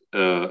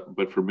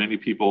but for many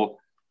people,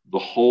 the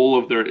whole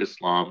of their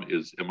Islam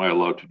is: am I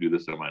allowed to do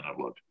this? Am I not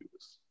allowed to do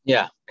this?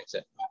 Yeah,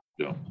 exactly.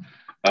 Yeah.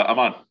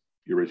 Aman,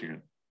 you're raising your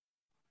hand.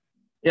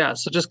 Yeah,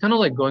 so just kind of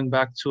like going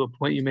back to a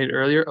point you made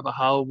earlier about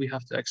how we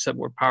have to accept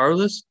we're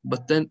powerless,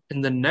 but then in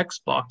the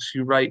next box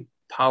you write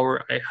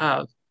power I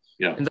have.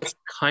 Yeah. And that's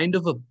kind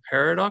of a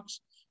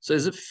paradox. So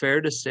is it fair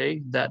to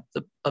say that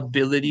the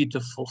ability to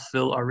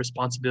fulfill our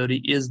responsibility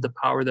is the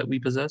power that we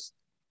possess?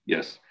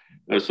 Yes.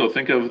 So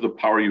think of the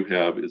power you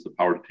have is the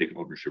power to take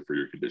ownership for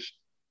your condition.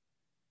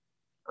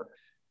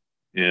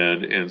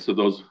 And so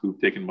those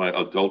who've taken my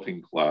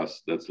adulting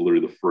class, that's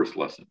literally the first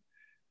lesson.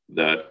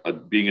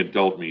 That being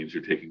adult means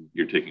you're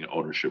taking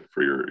ownership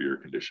for your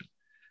condition.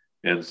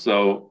 And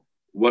so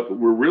what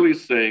we're really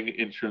saying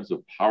in terms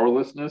of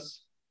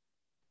powerlessness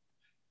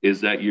is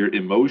that your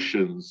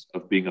emotions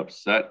of being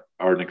upset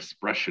are an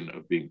expression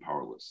of being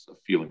powerless, of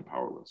feeling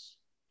powerless.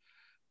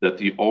 That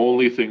the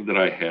only thing that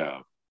I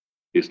have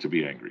is to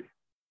be angry.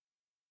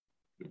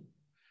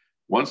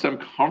 Once I'm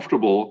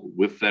comfortable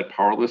with that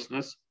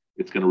powerlessness,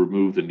 it's going to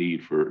remove the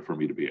need for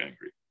me to be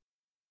angry.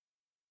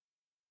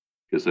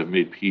 Because I've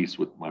made peace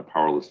with my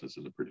powerlessness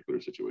in a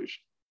particular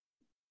situation.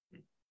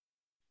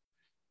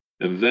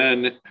 And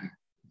then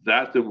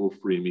that then will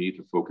free me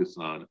to focus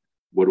on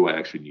what do I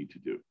actually need to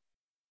do.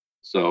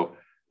 So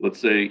let's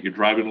say you're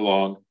driving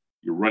along,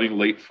 you're running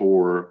late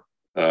for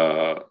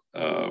an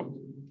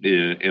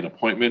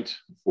appointment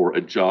for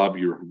a job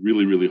you're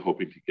really, really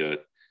hoping to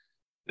get.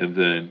 And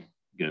then,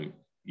 again,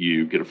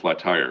 you get a flat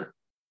tire.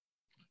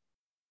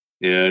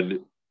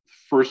 And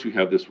first you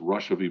have this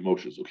rush of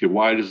emotions. Okay,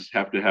 why does this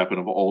have to happen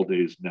of all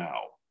days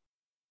now?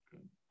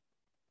 Okay.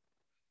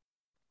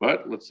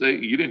 But let's say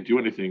you didn't do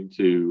anything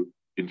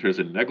in terms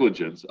of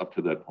negligence up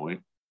to that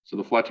point. So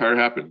the flat tire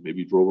happened. Maybe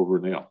you drove over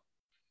a nail.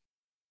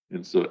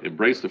 And so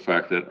embrace the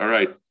fact that, all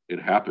right, it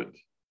happened.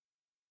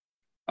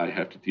 I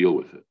have to deal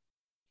with it.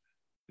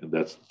 And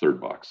that's the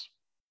third box.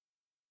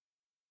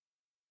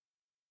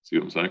 See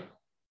what I'm saying?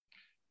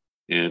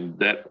 And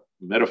that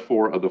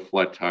metaphor of the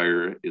flat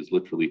tire is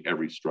literally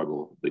every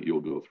struggle that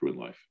you'll go through in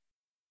life.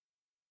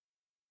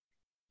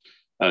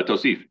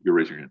 Tosif, you're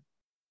raising your hand.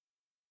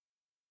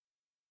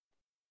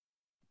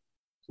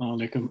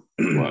 Assalamu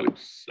alaikum.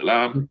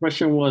 Salam. The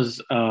question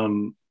was,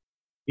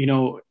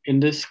 in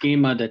this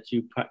schema that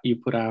you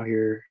put out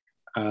here,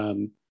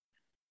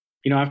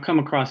 I've come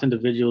across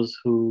individuals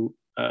who,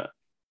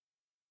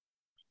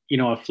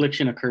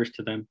 affliction occurs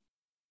to them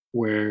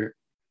where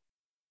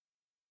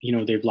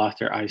they've lost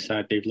their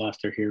eyesight, they've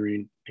lost their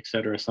hearing,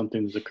 etc.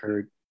 Something has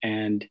occurred,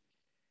 and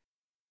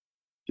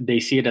they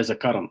see it as a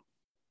karam.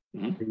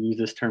 Mm-hmm. They use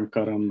this term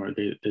karam or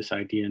this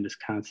idea and this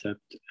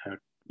concept.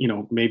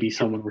 Maybe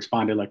someone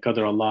responded like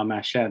qadar Allah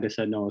ma sha. They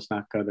said, no, it's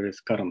not qadar,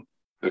 it's karam.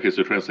 Okay,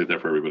 so translate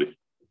that for everybody.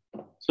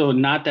 So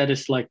not that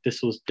it's like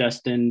this was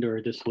destined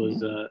or this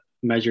was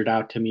measured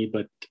out to me,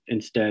 but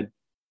instead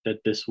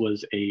that this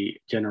was a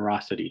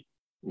generosity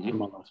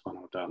from Allah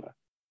subhanahu wa ta'ala.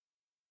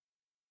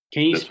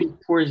 Can you speak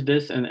towards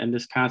this and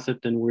this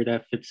concept and where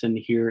that fits in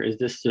here? Is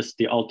this just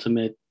the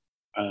ultimate?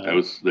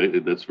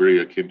 That's very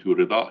akin to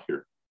rida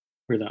here.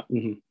 Rida.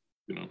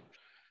 Mm-hmm.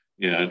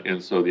 Yeah,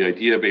 and so the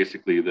idea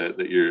basically that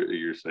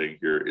you're saying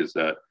here is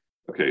that,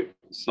 okay,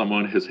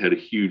 someone has had a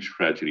huge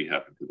tragedy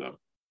happen to them.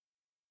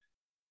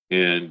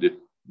 And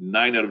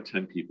 9 out of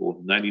 10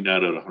 people, 99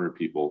 out of 100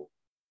 people,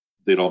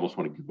 they'd almost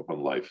want to give up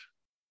on life.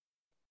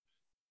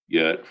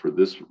 Yet for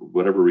this,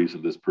 whatever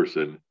reason, this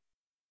person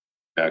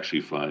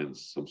actually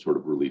finds some sort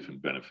of relief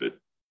and benefit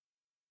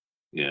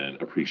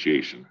and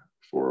appreciation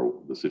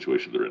for the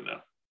situation they're in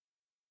now.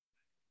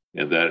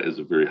 And that is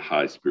a very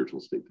high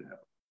spiritual state to have.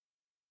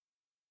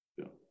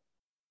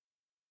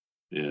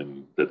 Yeah.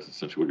 And that's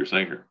essentially what you're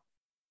saying here.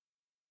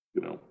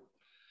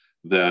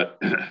 That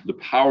the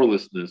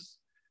powerlessness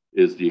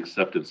is the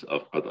acceptance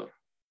of qadar.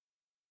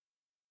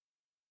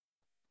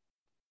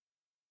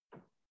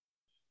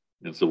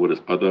 And so what is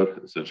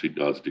qadar? Essentially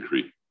God's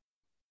decree,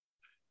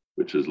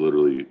 which is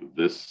literally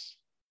this.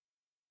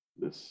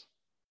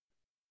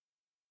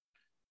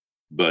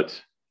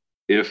 But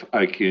if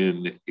I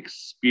can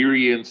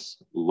experience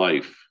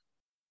life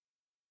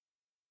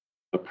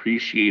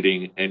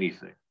appreciating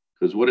anything.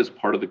 Because what is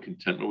part of the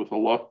contentment with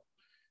Allah?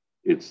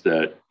 It's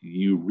that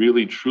you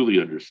really,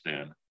 truly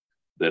understand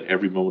that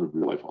every moment of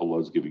your life, Allah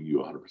is giving you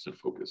 100%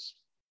 focus.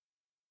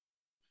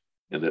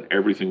 And that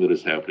everything that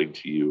is happening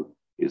to you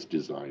is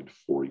designed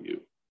for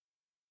you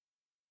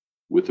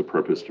with the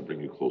purpose to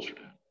bring you closer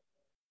to Him.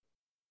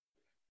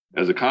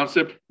 As a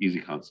concept, easy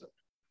concept.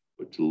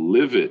 But to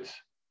live it,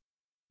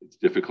 it's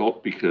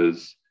difficult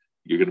because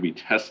you're going to be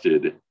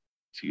tested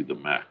to the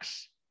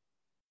max,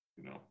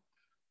 you know.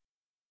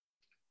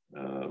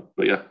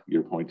 But yeah,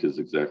 your point is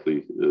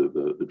exactly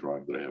the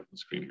drawing that I have on the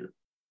screen here.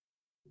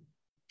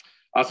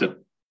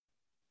 Awesome.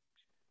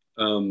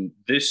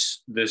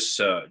 This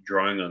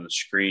drawing on the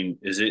screen,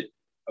 is it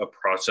a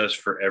process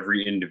for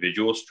every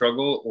individual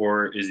struggle,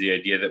 or is the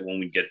idea that when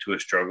we get to a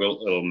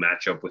struggle, it'll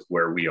match up with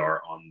where we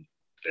are on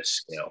this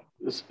scale?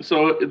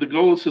 So the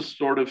goal is to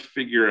sort of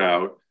figure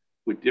out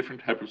with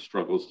different types of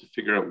struggles to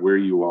figure out where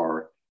you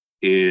are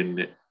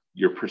in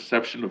your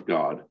perception of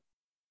God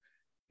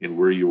and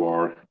where you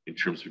are in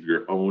terms of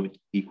your own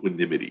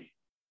equanimity.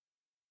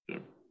 Yeah.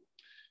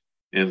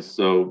 And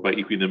so by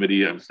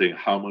equanimity, I'm saying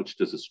how much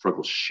does a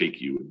struggle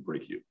shake you and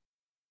break you?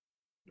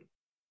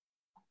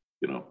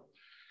 You know,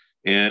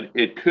 and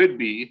it could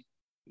be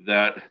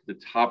that the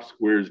top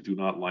squares do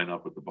not line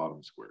up with the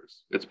bottom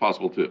squares. It's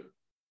possible too,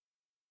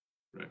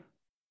 right?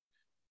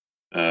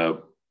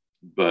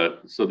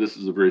 But so this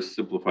is a very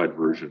simplified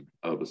version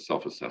of a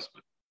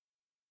self-assessment.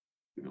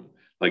 You know,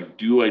 like,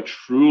 do I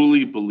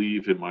truly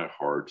believe in my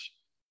heart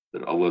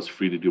that Allah is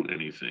free to do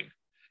anything?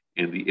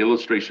 And the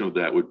illustration of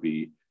that would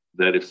be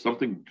that if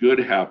something good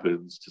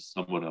happens to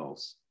someone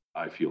else,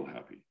 I feel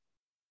happy.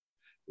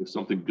 If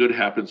something good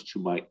happens to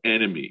my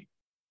enemy,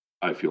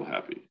 I feel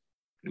happy.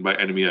 And by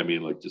enemy, I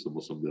mean like just a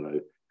Muslim that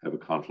I have a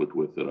conflict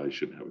with that I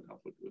shouldn't have a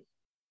conflict with,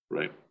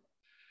 right?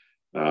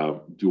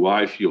 Do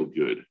I feel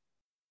good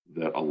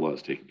that Allah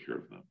is taking care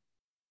of them?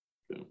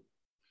 Okay.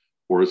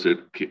 Or is it,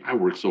 okay, I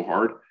work so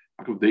hard,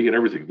 how come they get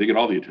everything? They get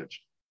all the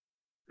attention,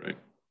 right?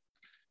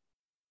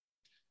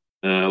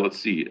 Let's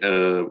see,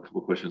 a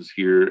couple questions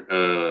here.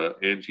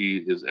 Angie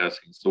is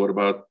asking, so what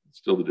about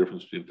still the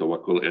difference between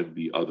tawakkul and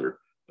the other?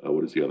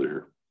 What is the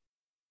other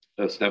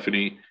here?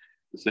 Stephanie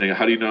is saying,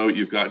 how do you know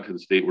you've gotten to the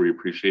state where you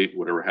appreciate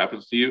whatever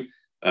happens to you?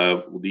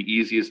 Well, the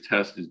easiest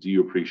test is, do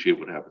you appreciate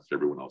what happens to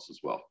everyone else as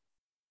well?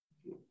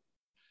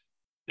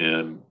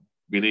 And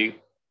meaning,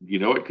 you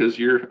know it because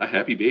you're a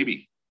happy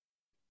baby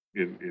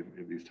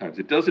in these times.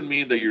 It doesn't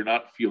mean that you're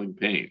not feeling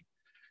pain.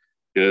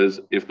 Because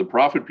if the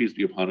Prophet, peace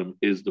be upon him,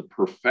 is the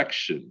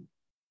perfection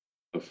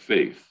of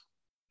faith,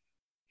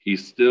 he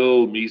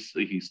still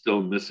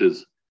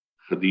misses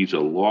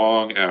Khadija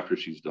long after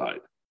she's died,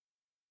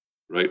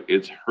 right?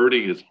 It's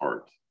hurting his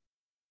heart.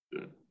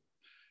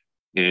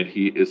 And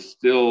he is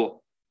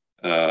still,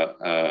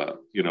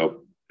 you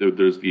know,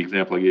 there's the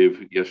example I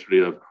gave yesterday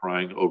of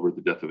crying over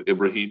the death of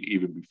Ibrahim.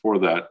 Even before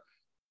that,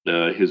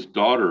 his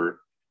daughter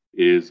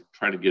is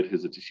trying to get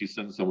his attention. She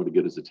sends someone to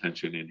get his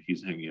attention, and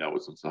he's hanging out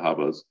with some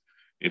Sahabas.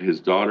 And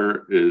his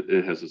daughter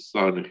has a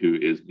son who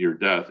is near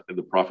death, and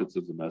the Prophet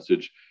sends a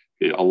message: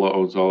 okay, Allah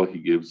owns all; He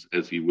gives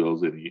as He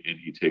wills, and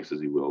He takes as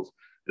He wills.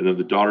 And then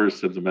the daughter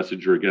sends a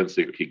messenger again,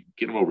 saying, "Okay,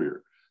 get him over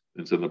here."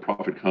 And so the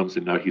Prophet comes,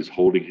 and now he's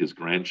holding his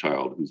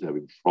grandchild who's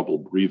having trouble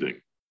breathing.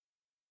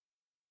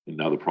 And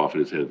now the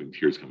Prophet is having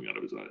tears coming out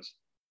of his eyes,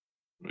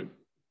 right?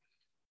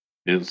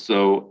 And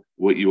so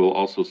what you will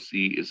also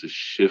see is a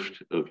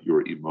shift of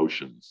your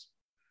emotions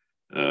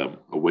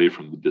away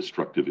from the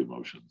destructive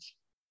emotions.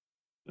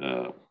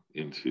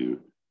 Into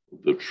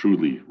the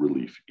truly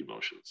relief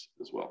emotions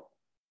as well.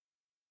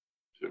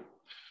 Sure.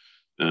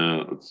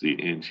 Let's see,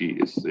 Angie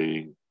is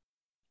saying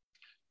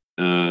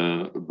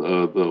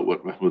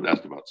what Mahmoud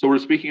asked about. So we're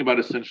speaking about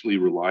essentially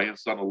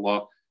reliance on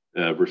Allah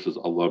versus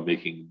Allah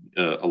being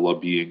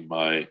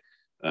my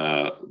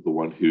the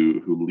one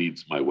who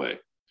leads my way.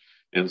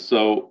 And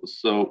so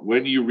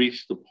when you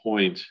reach the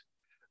point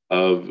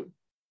of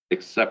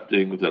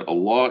accepting that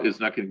Allah is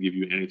not going to give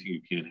you anything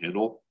you can't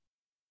handle,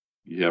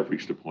 you have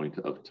reached a point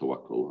of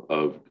tawakkul,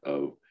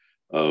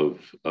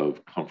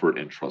 of comfort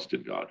and trust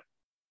in God.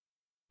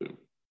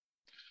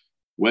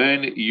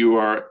 When you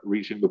are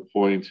reaching the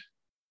point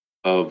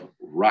of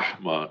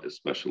rahmah,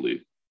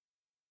 especially,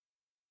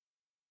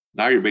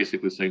 now you're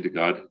basically saying to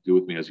God, do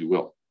with me as you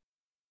will.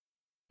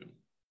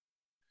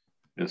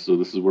 And so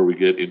this is where we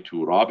get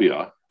into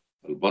Rabia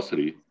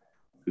al-Basri,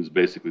 who's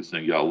basically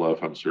saying, Ya Allah,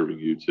 if I'm serving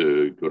you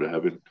to go to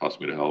heaven, toss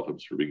me to hell. If I'm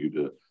serving you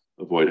to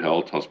avoid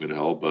hell, toss me to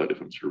hell. But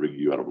if I'm serving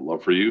you out of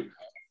love for you,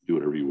 do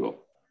whatever you will.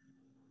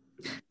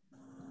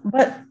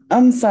 But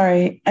I'm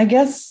sorry, I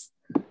guess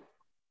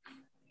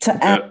to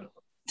add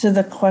to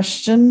the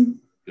question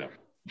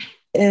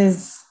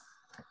is,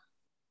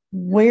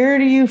 where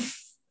do you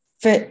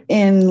fit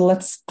in,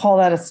 let's call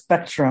that a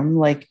spectrum,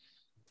 like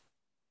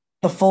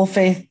the full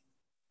faith?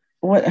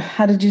 What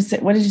did you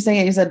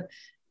say? You said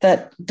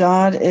that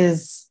God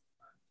is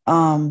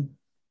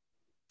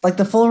like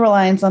the full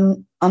reliance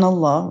on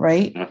Allah,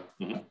 right?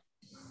 Mm-hmm.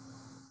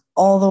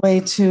 All the way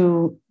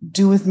to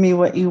do with me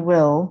what you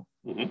will.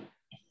 Mm-hmm.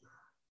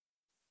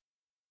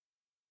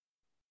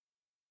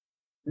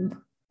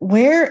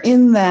 where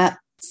in that,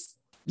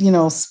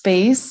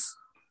 space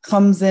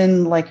comes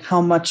in like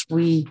how much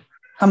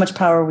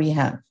power we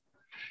have.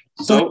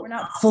 So we're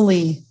not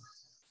fully,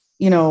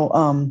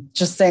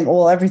 just saying,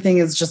 well, everything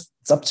is just,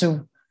 it's up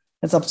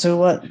to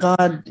what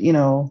God,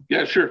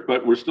 Yeah, sure.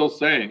 But we're still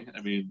saying,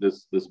 I mean,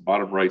 this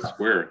bottom right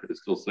square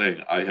is still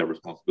saying, I have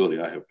responsibility,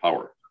 I have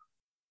power,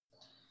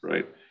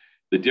 right?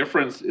 The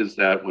difference is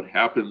that what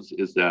happens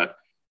is that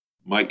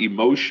my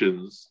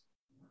emotions,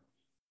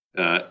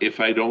 if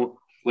I don't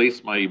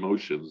place my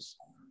emotions,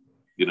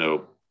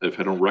 if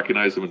I don't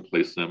recognize them and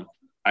place them,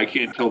 I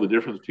can't tell the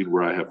difference between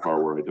where I have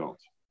power, where I don't.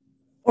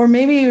 Or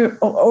maybe,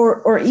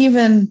 or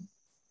even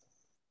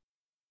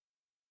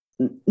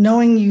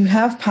knowing you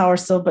have power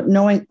still, but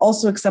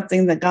also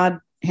accepting that God,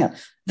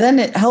 then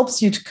it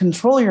helps you to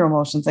control your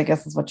emotions, I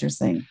guess is what you're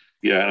saying.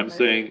 Yeah, I'm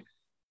saying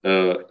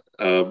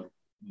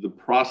the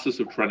process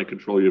of trying to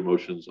control your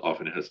emotions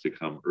often has to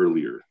come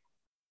earlier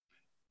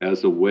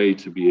as a way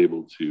to be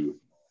able to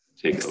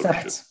take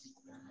ownership.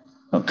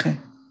 Okay.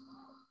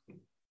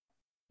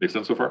 Make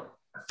sense so far?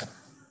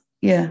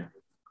 Yeah.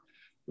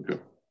 Okay.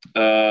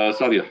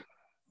 Sadia.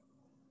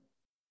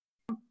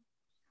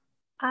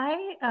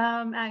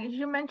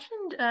 You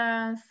mentioned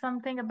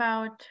something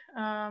about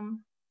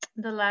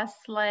the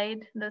last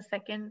slide, the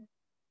second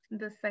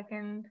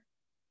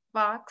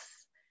box.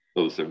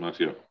 Oh, the second box,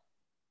 yeah.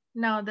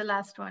 No, the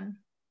last one.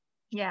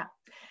 Yeah.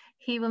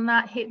 He will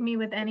not hit me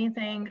with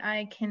anything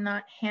I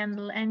cannot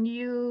handle. And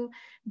you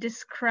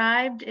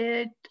described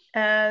it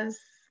as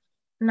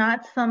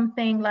not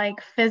something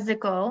like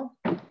physical.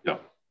 Yeah.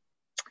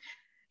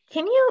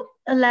 Can you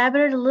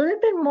elaborate a little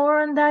bit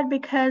more on that?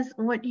 Because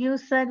what you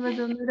said was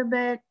a little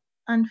bit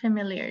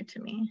unfamiliar to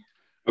me.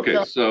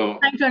 Okay, so I'm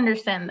trying to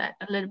understand that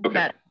a little bit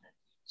better.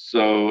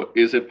 So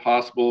is it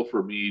possible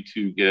for me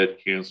to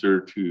get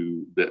cancer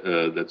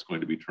that's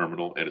going to be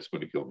terminal and it's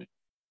going to kill me?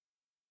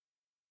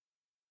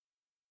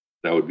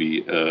 That would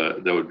be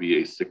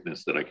a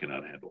sickness that I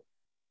cannot handle.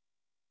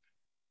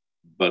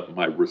 But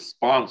my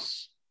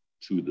response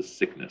to the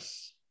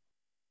sickness,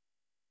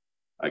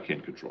 I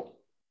can control.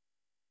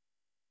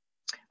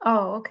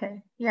 Oh,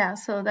 okay. Yeah,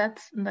 so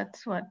that's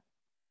what,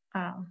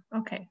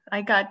 okay.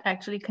 I got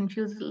actually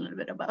confused a little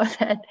bit about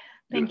that.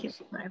 Thank you.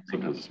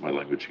 Sometimes it's my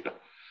language. Yeah.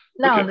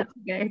 No, okay. That's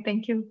okay.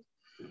 Thank you.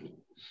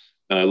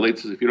 Late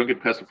says, if you don't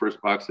get past the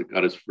first box that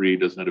God is free,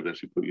 doesn't that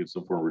eventually put you in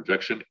some form of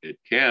rejection? It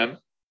can.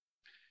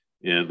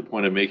 And the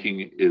point I'm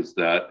making is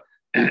that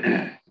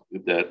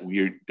that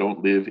we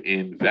don't live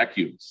in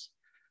vacuums,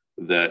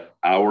 that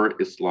our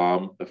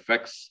Islam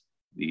affects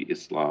the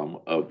Islam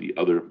of the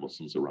other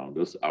Muslims around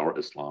us. Our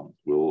Islam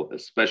will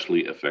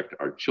especially affect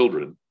our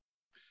children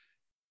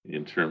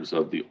in terms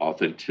of the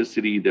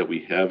authenticity that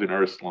we have in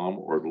our Islam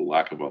or the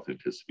lack of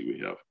authenticity we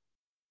have.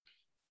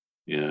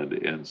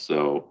 And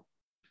so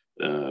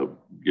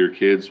your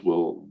kids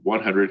will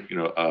 100,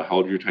 how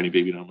old is your tiny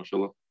baby now,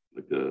 mashallah?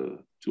 Like 2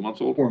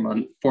 months old? 4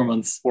 months. 4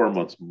 months. 4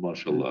 months,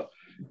 mashallah.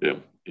 Yeah.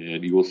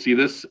 And you will see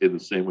this in the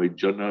same way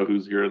Jannah,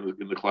 who's here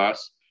in the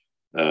class,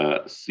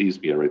 sees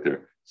me right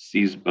there,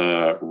 sees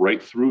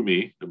right through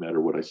me, no matter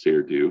what I say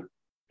or do.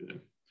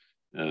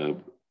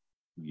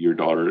 Your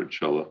daughter,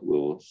 inshallah,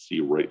 will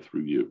see right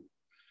through you.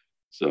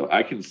 So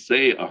I can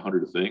say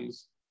 100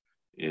 things,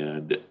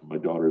 and my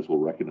daughters will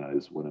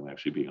recognize when I'm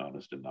actually being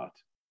honest and not.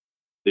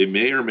 They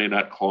may or may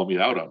not call me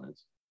out on it.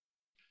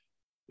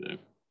 Yeah.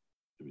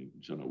 I mean,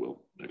 Jenna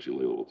will,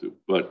 actually Layla will too.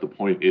 But the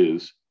point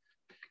is,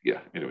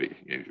 yeah, anyway, you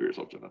can hear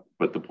yourself, Jenna.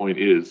 But the point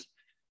is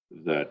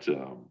that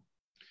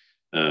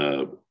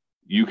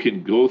you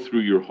can go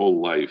through your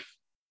whole life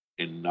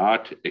and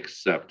not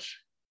accept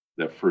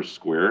that first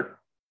square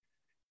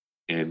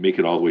and make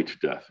it all the way to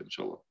death,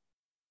 inshallah,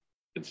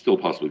 and still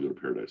possibly go to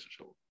paradise,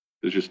 inshallah,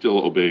 because you're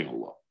still obeying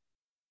Allah.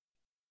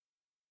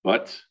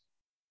 But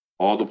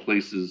all the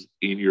places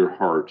in your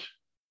heart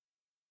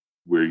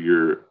where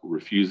you're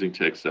refusing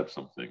to accept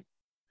something,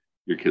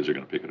 your kids are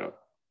going to pick it up.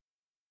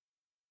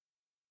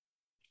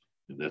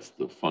 And that's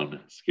the fun,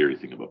 scary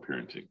thing about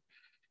parenting.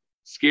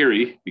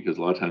 Scary because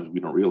a lot of times we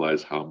don't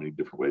realize how many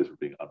different ways we're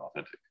being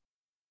unauthentic.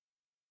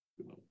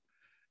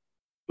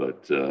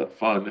 But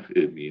fun,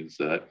 it means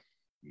that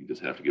you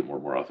just have to get more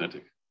and more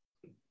authentic.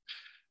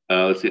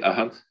 Let's see,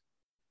 Ahant.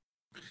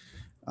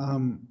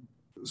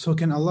 So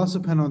can Allah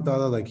subhanahu wa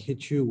ta'ala like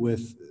hit you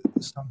with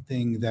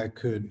something that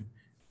could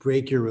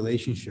break your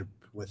relationship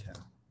with him?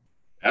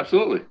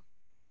 Absolutely.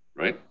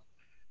 Right?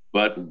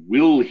 But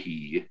will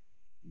he?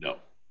 No.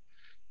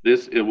 We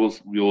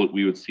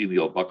would see the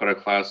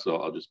Al-Baqarah class, so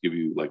I'll just give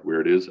you like where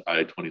it is,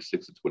 ayah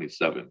 26 and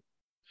 27.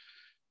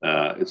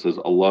 It says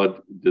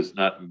Allah does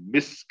not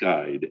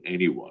misguide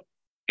anyone,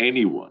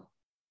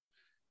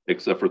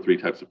 except for 3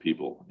 types of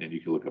people. And you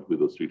can look up who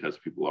those 3 types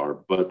of people are,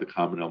 but the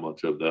common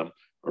element of them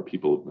are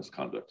people of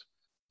misconduct.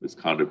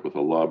 Misconduct with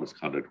Allah,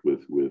 misconduct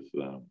with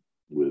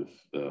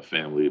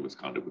family,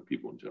 misconduct with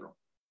people in general.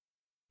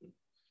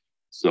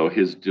 So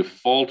his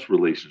default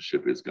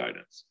relationship is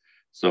guidance.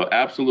 So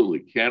absolutely,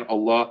 can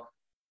Allah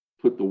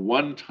put the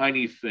one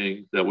tiny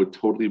thing that would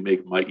totally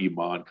make my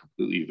iman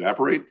completely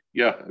evaporate,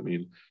 yeah, I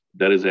mean,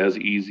 that is as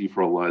easy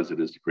for Allah as it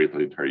is to create the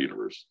entire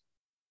universe.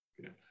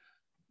 Okay.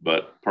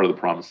 But part of the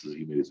promises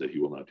he made is that he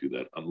will not do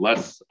that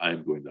unless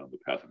I'm going down the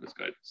path of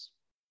misguidance.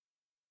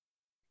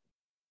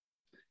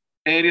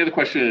 Any other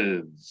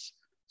questions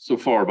so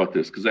far about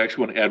this? Because I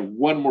actually want to add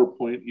one more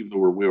point, even though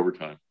we're way over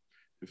time,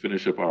 to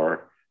finish up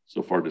our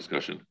so far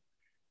discussion.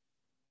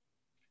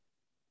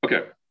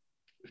 Okay.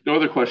 If no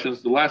other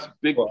questions, the last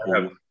big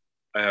point.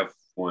 I have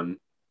one.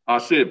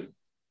 Asid.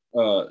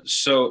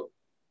 So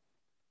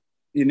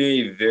in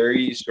a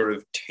very sort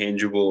of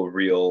tangible,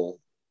 real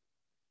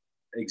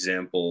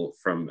example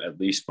from at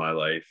least my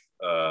life,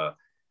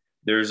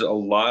 there's a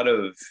lot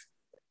of,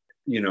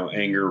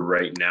 anger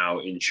right now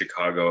in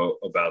Chicago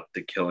about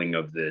the killing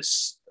of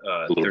this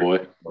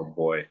little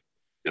boy.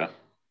 Yeah.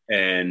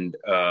 And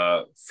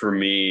for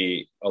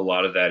me, a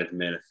lot of that is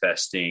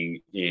manifesting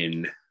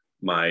in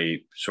my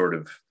sort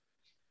of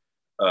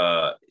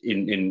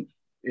in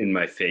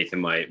my faith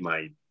and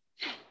my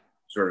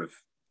sort of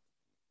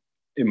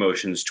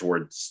emotions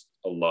towards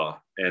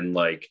Allah. And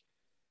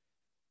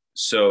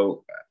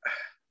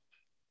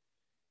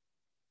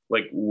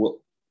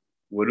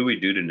what do we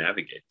do to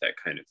navigate that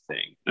kind of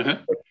thing?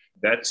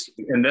 That's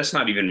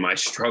not even my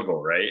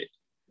struggle, right?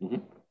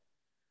 Mm-hmm.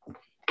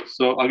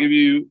 So I'll give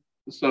you,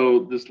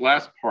 so this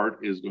last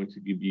part is going to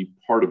be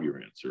part of your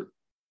answer.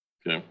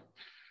 Okay.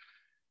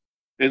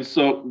 And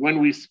so when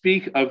we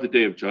speak of the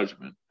Day of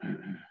Judgment,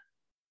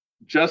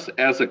 just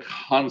as a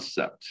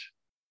concept,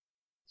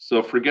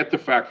 so forget the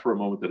fact for a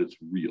moment that it's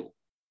real.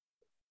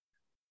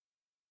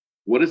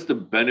 What is the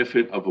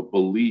benefit of a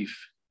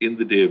belief in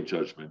the Day of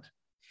Judgment?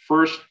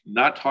 First,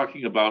 not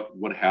talking about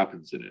what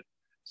happens in it.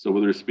 So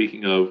whether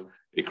speaking of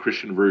a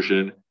Christian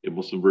version, a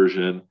Muslim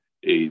version,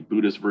 a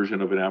Buddhist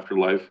version of an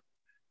afterlife,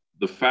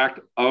 the fact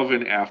of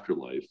an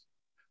afterlife,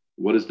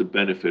 what is the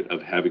benefit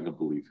of having a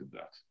belief in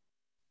that?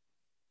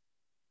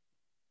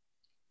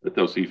 Let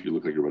us see if you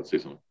look like you're about to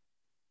say something.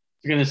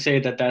 You're going to say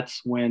that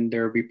that's when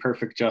there will be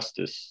perfect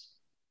justice.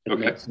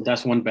 Okay.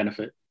 That's one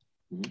benefit.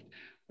 Mm-hmm.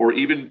 Or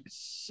even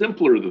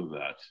simpler than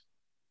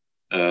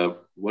that,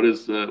 what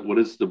is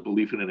the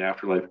belief in an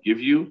afterlife give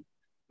you?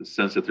 The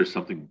sense that there's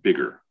something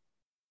bigger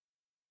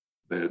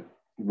than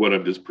what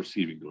I'm just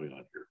perceiving going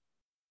on here,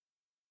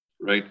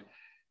 right?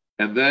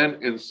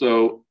 And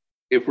so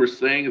if we're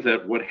saying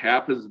that what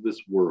happens in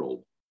this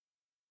world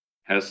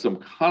has some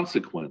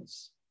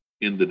consequence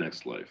in the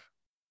next life,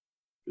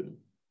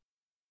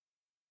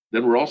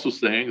 then we're also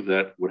saying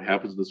that what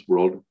happens in this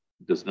world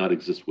does not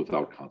exist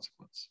without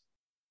consequence.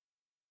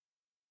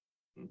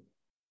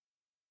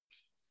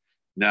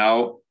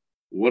 Now,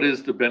 what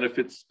is the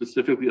benefit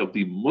specifically of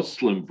the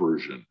Muslim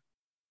version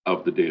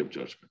of the Day of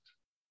Judgment?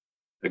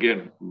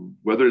 Again,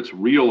 whether it's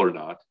real or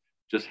not,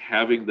 just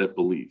having that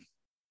belief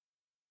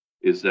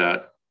is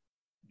that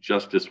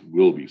justice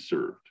will be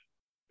served.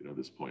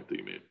 This point that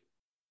you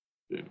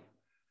made.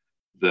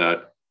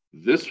 That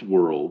this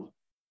world,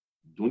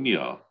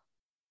 dunya,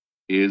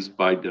 is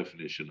by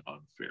definition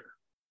unfair.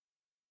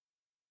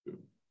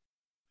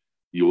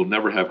 You will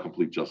never have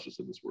complete justice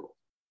in this world.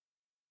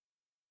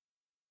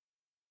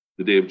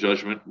 The Day of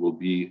Judgment will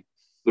be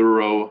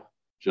thorough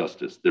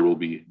justice. There will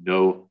be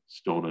no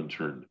stone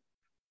unturned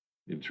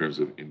in terms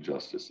of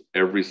injustice.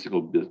 Every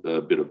single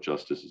bit of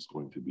justice is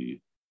going to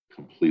be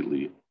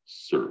completely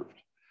served.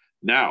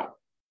 Now,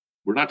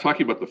 we're not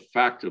talking about the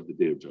fact of the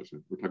Day of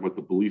Judgment. We're talking about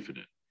the belief in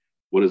it.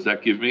 What does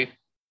that give me?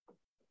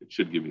 It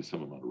should give me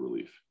some amount of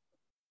relief.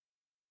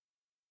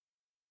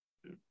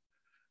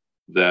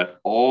 That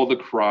all the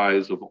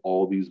cries of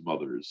all these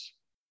mothers,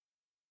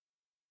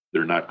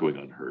 they're not going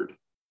unheard.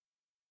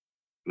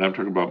 And I'm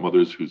talking about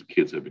mothers whose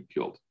kids have been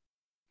killed.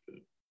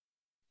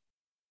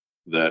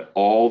 That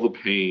all the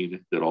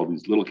pain that all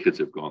these little kids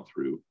have gone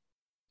through,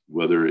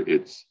 whether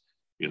it's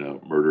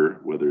murder,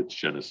 whether it's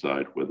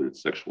genocide, whether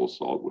it's sexual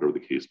assault, whatever the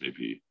case may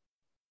be,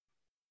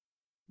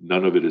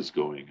 none of it is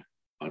going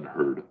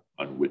unheard,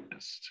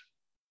 unwitnessed.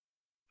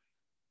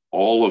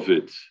 All of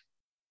it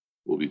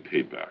will be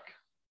paid back.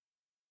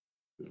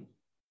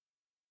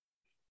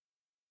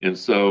 And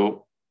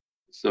so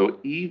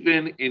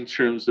even in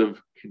terms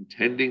of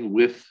contending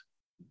with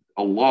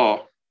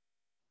Allah,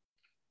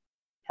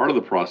 part of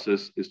the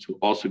process is to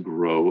also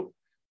grow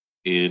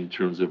in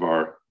terms of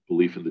our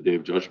belief in the Day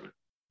of Judgment.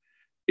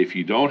 If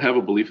you don't have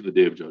a belief in the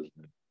Day of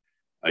Judgment,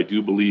 I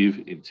do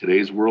believe in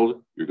today's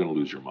world, you're going to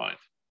lose your mind.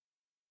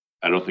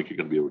 I don't think you're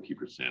going to be able to keep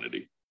your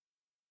sanity.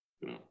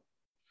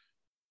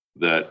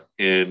 That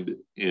and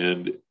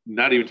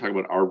not even talking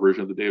about our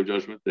version of the Day of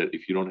Judgment, that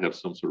if you don't have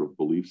some sort of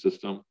belief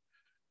system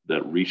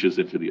that reaches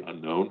into the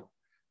unknown,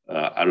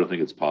 I don't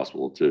think it's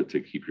possible to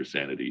keep your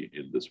sanity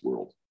in this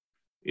world.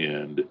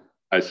 And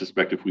I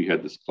suspect if we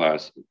had this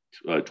class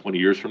 20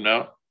 years from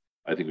now,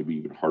 I think it would be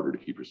even harder to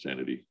keep your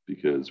sanity,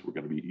 because we're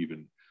going to be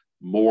even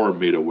more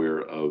made aware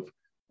of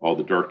all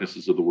the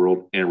darknesses of the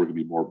world, and we're going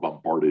to be more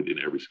bombarded in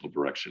every single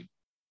direction.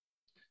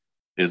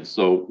 And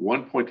so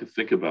one point to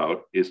think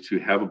about is to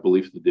have a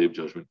belief in the Day of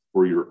Judgment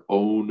for your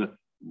own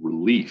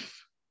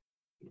relief,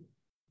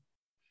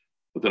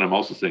 But then I'm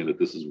also saying that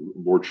this is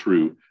more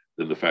true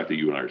than the fact that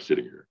you and I are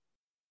sitting here.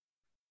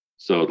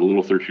 So the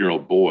little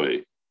 13-year-old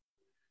boy,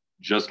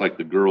 just like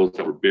the girls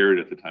that were buried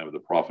at the time of the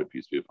Prophet,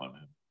 peace be upon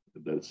him,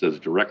 that it says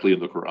directly in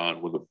the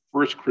Quran, one of the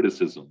first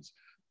criticisms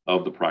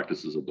of the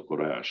practices of the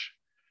Quraysh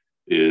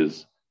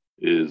is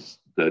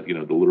that, you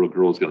know, the little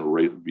girl is going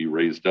to be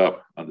raised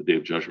up on the day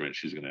of judgment.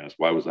 She's going to ask,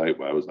 why was I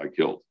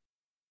killed?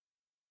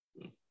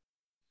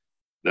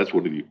 That's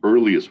one of the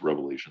earliest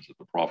revelations that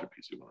the Prophet,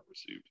 peace be upon him,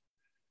 received.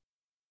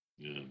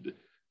 And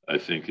I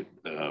think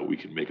we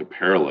can make a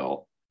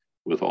parallel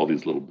with all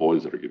these little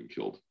boys that are getting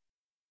killed.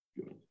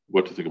 You know,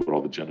 what to think about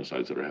all the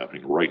genocides that are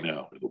happening right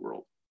now in the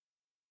world.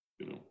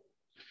 You know,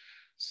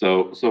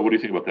 so what do you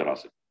think about that,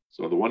 Asif?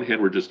 So on the one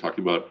hand, we're just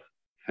talking about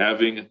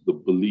having the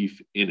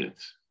belief in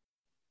it,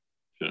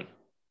 okay,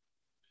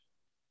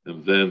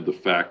 and then the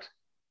fact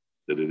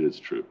that it is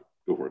true.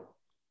 Go for it.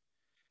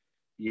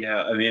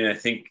 Yeah, I mean, I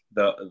think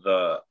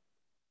the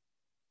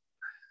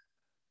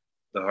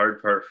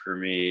hard part for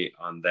me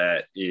on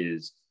that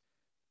is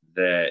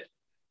that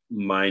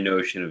my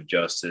notion of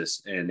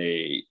justice and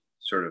a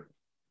sort of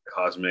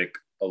cosmic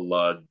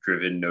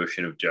Allah-driven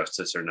notion of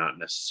justice are not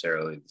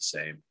necessarily the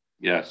same.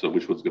 Yeah, so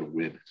which one's going to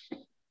win?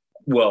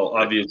 Well,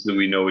 obviously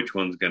we know which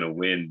one's going to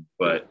win,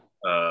 but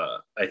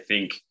I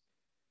think,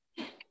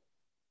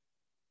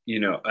 you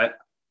know, I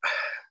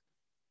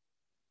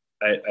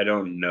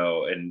don't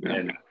know,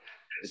 and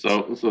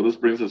so this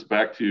brings us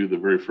back to the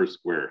very first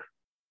square,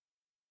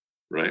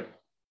 right?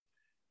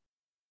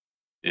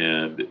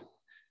 And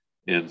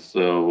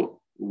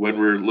so when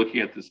we're looking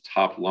at this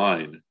top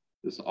line,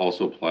 this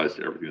also applies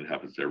to everything that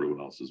happens to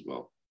everyone else as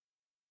well.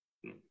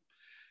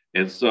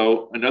 And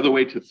so another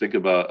way to think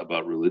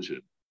about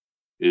religion,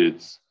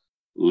 it's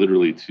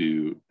literally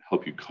to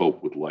help you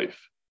cope with life.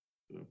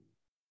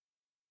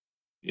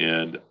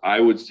 And I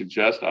would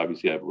suggest,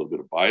 obviously I have a little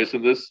bit of bias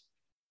in this,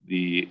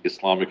 the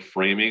Islamic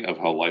framing of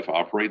how life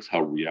operates,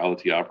 how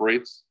reality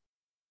operates,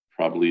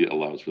 probably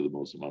allows for the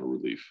most amount of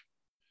relief.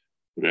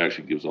 But it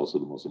actually gives also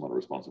the most amount of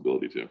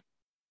responsibility too.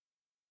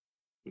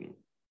 You know,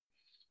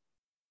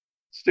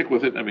 stick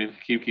with it. I mean,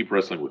 keep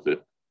wrestling with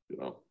it.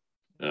 You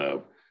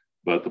know,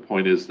 but the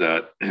point is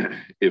that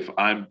if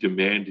I'm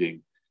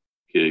demanding,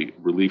 okay,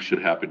 relief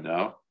should happen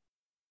now,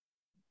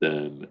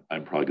 then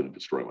I'm probably going to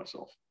destroy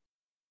myself.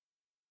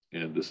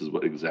 And this is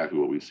exactly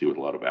what we see with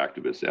a lot of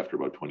activists after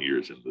about 20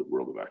 years in the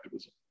world of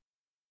activism.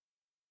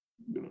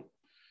 You know,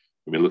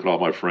 I mean, look at all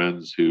my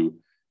friends who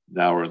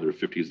now are in their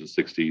 50s and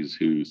 60s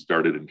who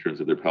started in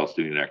terms of their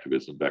Palestinian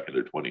activism back in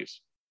their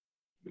 20s.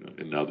 You know,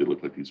 and now they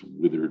look like these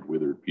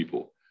withered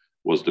people.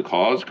 Was the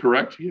cause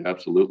correct? Yeah,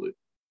 absolutely.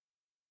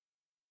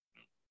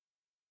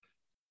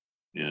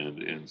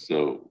 And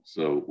so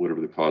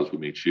whatever the cause we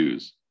may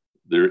choose,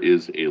 there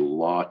is a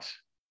lot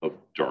of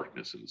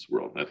darkness in this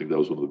world. And I think that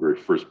was one of the very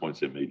first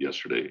points I made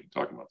yesterday,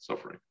 talking about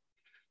suffering.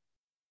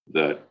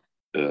 That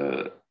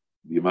the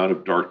amount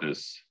of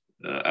darkness,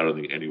 I don't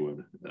think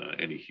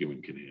any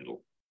human can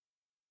handle.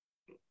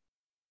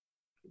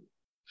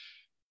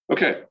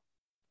 Okay,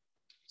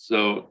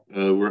 so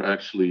we're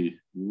actually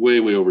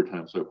way over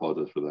time, so I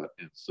apologize for that.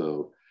 And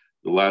so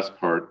the last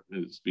part,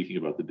 speaking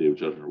about the Day of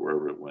Judgment,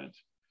 wherever it went,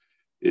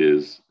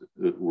 is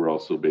that we're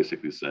also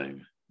basically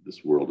saying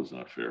this world is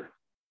not fair.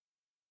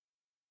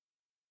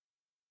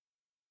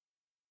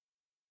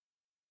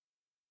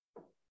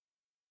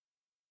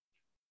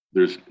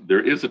 There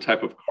is a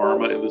type of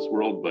karma in this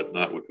world, but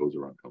not what goes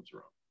around comes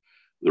around.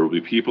 There will be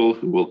people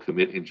who will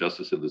commit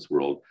injustice in this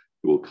world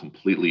who will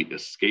completely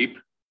escape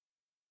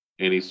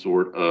any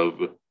sort of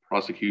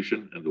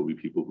prosecution, and there'll be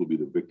people who will be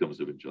the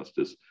victims of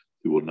injustice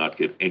who will not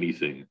get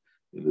anything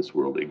in this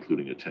world,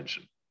 including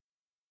attention.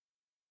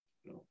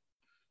 You know?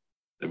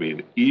 I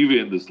mean,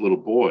 even this little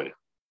boy,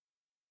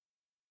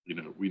 you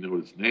know, we know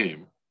his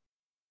name,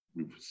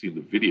 we've seen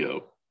the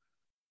video,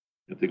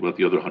 and think about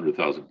the other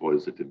 100,000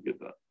 boys that didn't get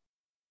that.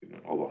 You know,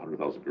 all the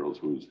 100,000 girls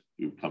who've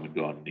come and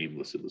gone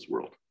nameless in this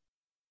world.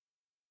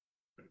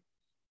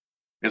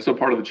 And so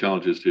part of the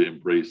challenge is to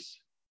embrace,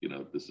 you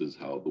know, this is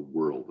how the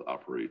world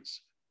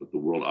operates, but the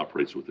world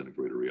operates within a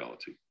greater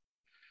reality.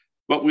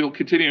 But we'll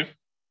continue,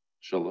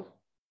 inshallah,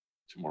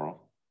 tomorrow.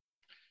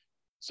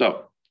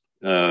 So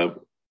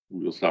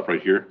we'll stop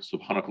right here.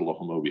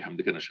 Subhanakallahumma wa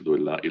bihamdika nashhadu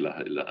an la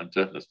ilaha illa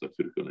anta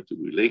nastaghfiruka wa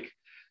natubu ilayk.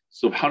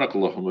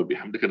 Subhanakallahumma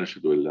bihamdika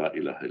nashhadu an la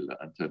ilaha illa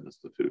anta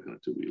nastaghfiruka wa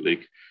natubu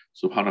ilayk.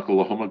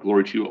 Subhanakallahumma,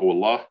 glory to you, O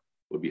Allah,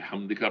 wa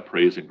bihamdika,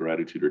 praise and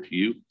gratitude are to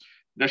you.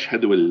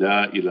 Nashhadu an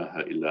la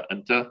ilaha illa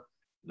anta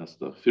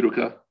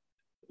nastaghfiruka.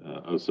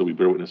 So we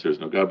bear witness there is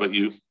no God but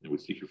you, and we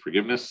seek your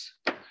forgiveness.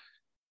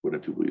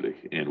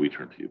 And we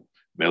turn to you.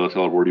 May Allah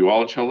ta'ala reward you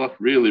all, inshallah.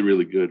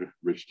 Really good,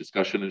 rich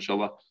discussion,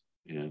 inshallah.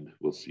 And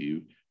we'll see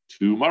you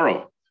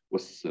tomorrow.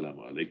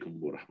 Wassalamu alaikum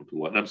wa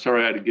rahmatullah. And I'm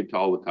sorry I didn't get to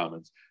all the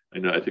comments.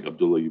 I think,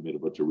 Abdullah, you made a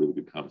bunch of really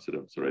good comments that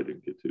I'm sorry I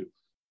didn't get to.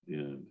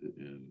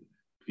 And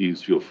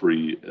please feel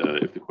free,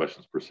 if the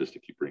questions persist, to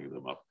keep bringing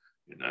them up,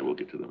 and I will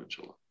get to them,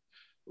 inshallah.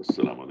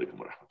 Wassalamu alaikum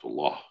wa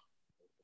rahmatullah.